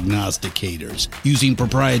prognosticators using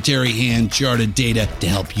proprietary hand-charted data to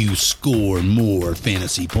help you score more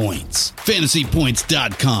fantasy points.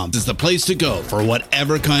 FantasyPoints.com is the place to go for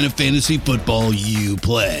whatever kind of fantasy football you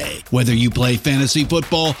play. Whether you play fantasy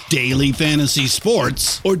football, daily fantasy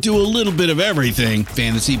sports, or do a little bit of everything,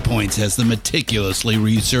 Fantasy Points has the meticulously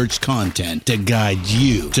researched content to guide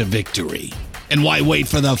you to victory. And why wait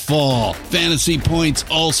for the fall? Fantasy Points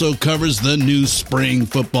also covers the new spring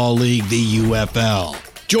football league, the UFL.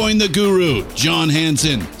 Join the guru, John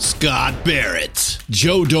Hansen, Scott Barrett,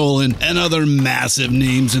 Joe Dolan, and other massive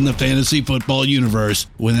names in the fantasy football universe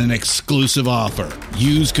with an exclusive offer.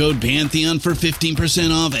 Use code Pantheon for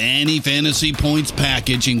 15% off any Fantasy Points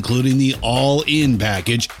package, including the all-in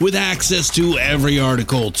package, with access to every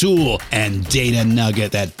article, tool, and data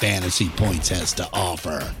nugget that Fantasy Points has to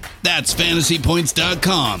offer. That's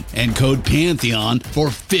FantasyPoints.com and code Pantheon for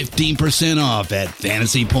 15% off at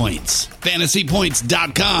Fantasy Points.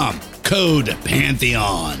 FantasyPoints.com, code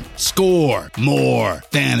Pantheon. Score more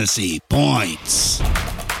fantasy points.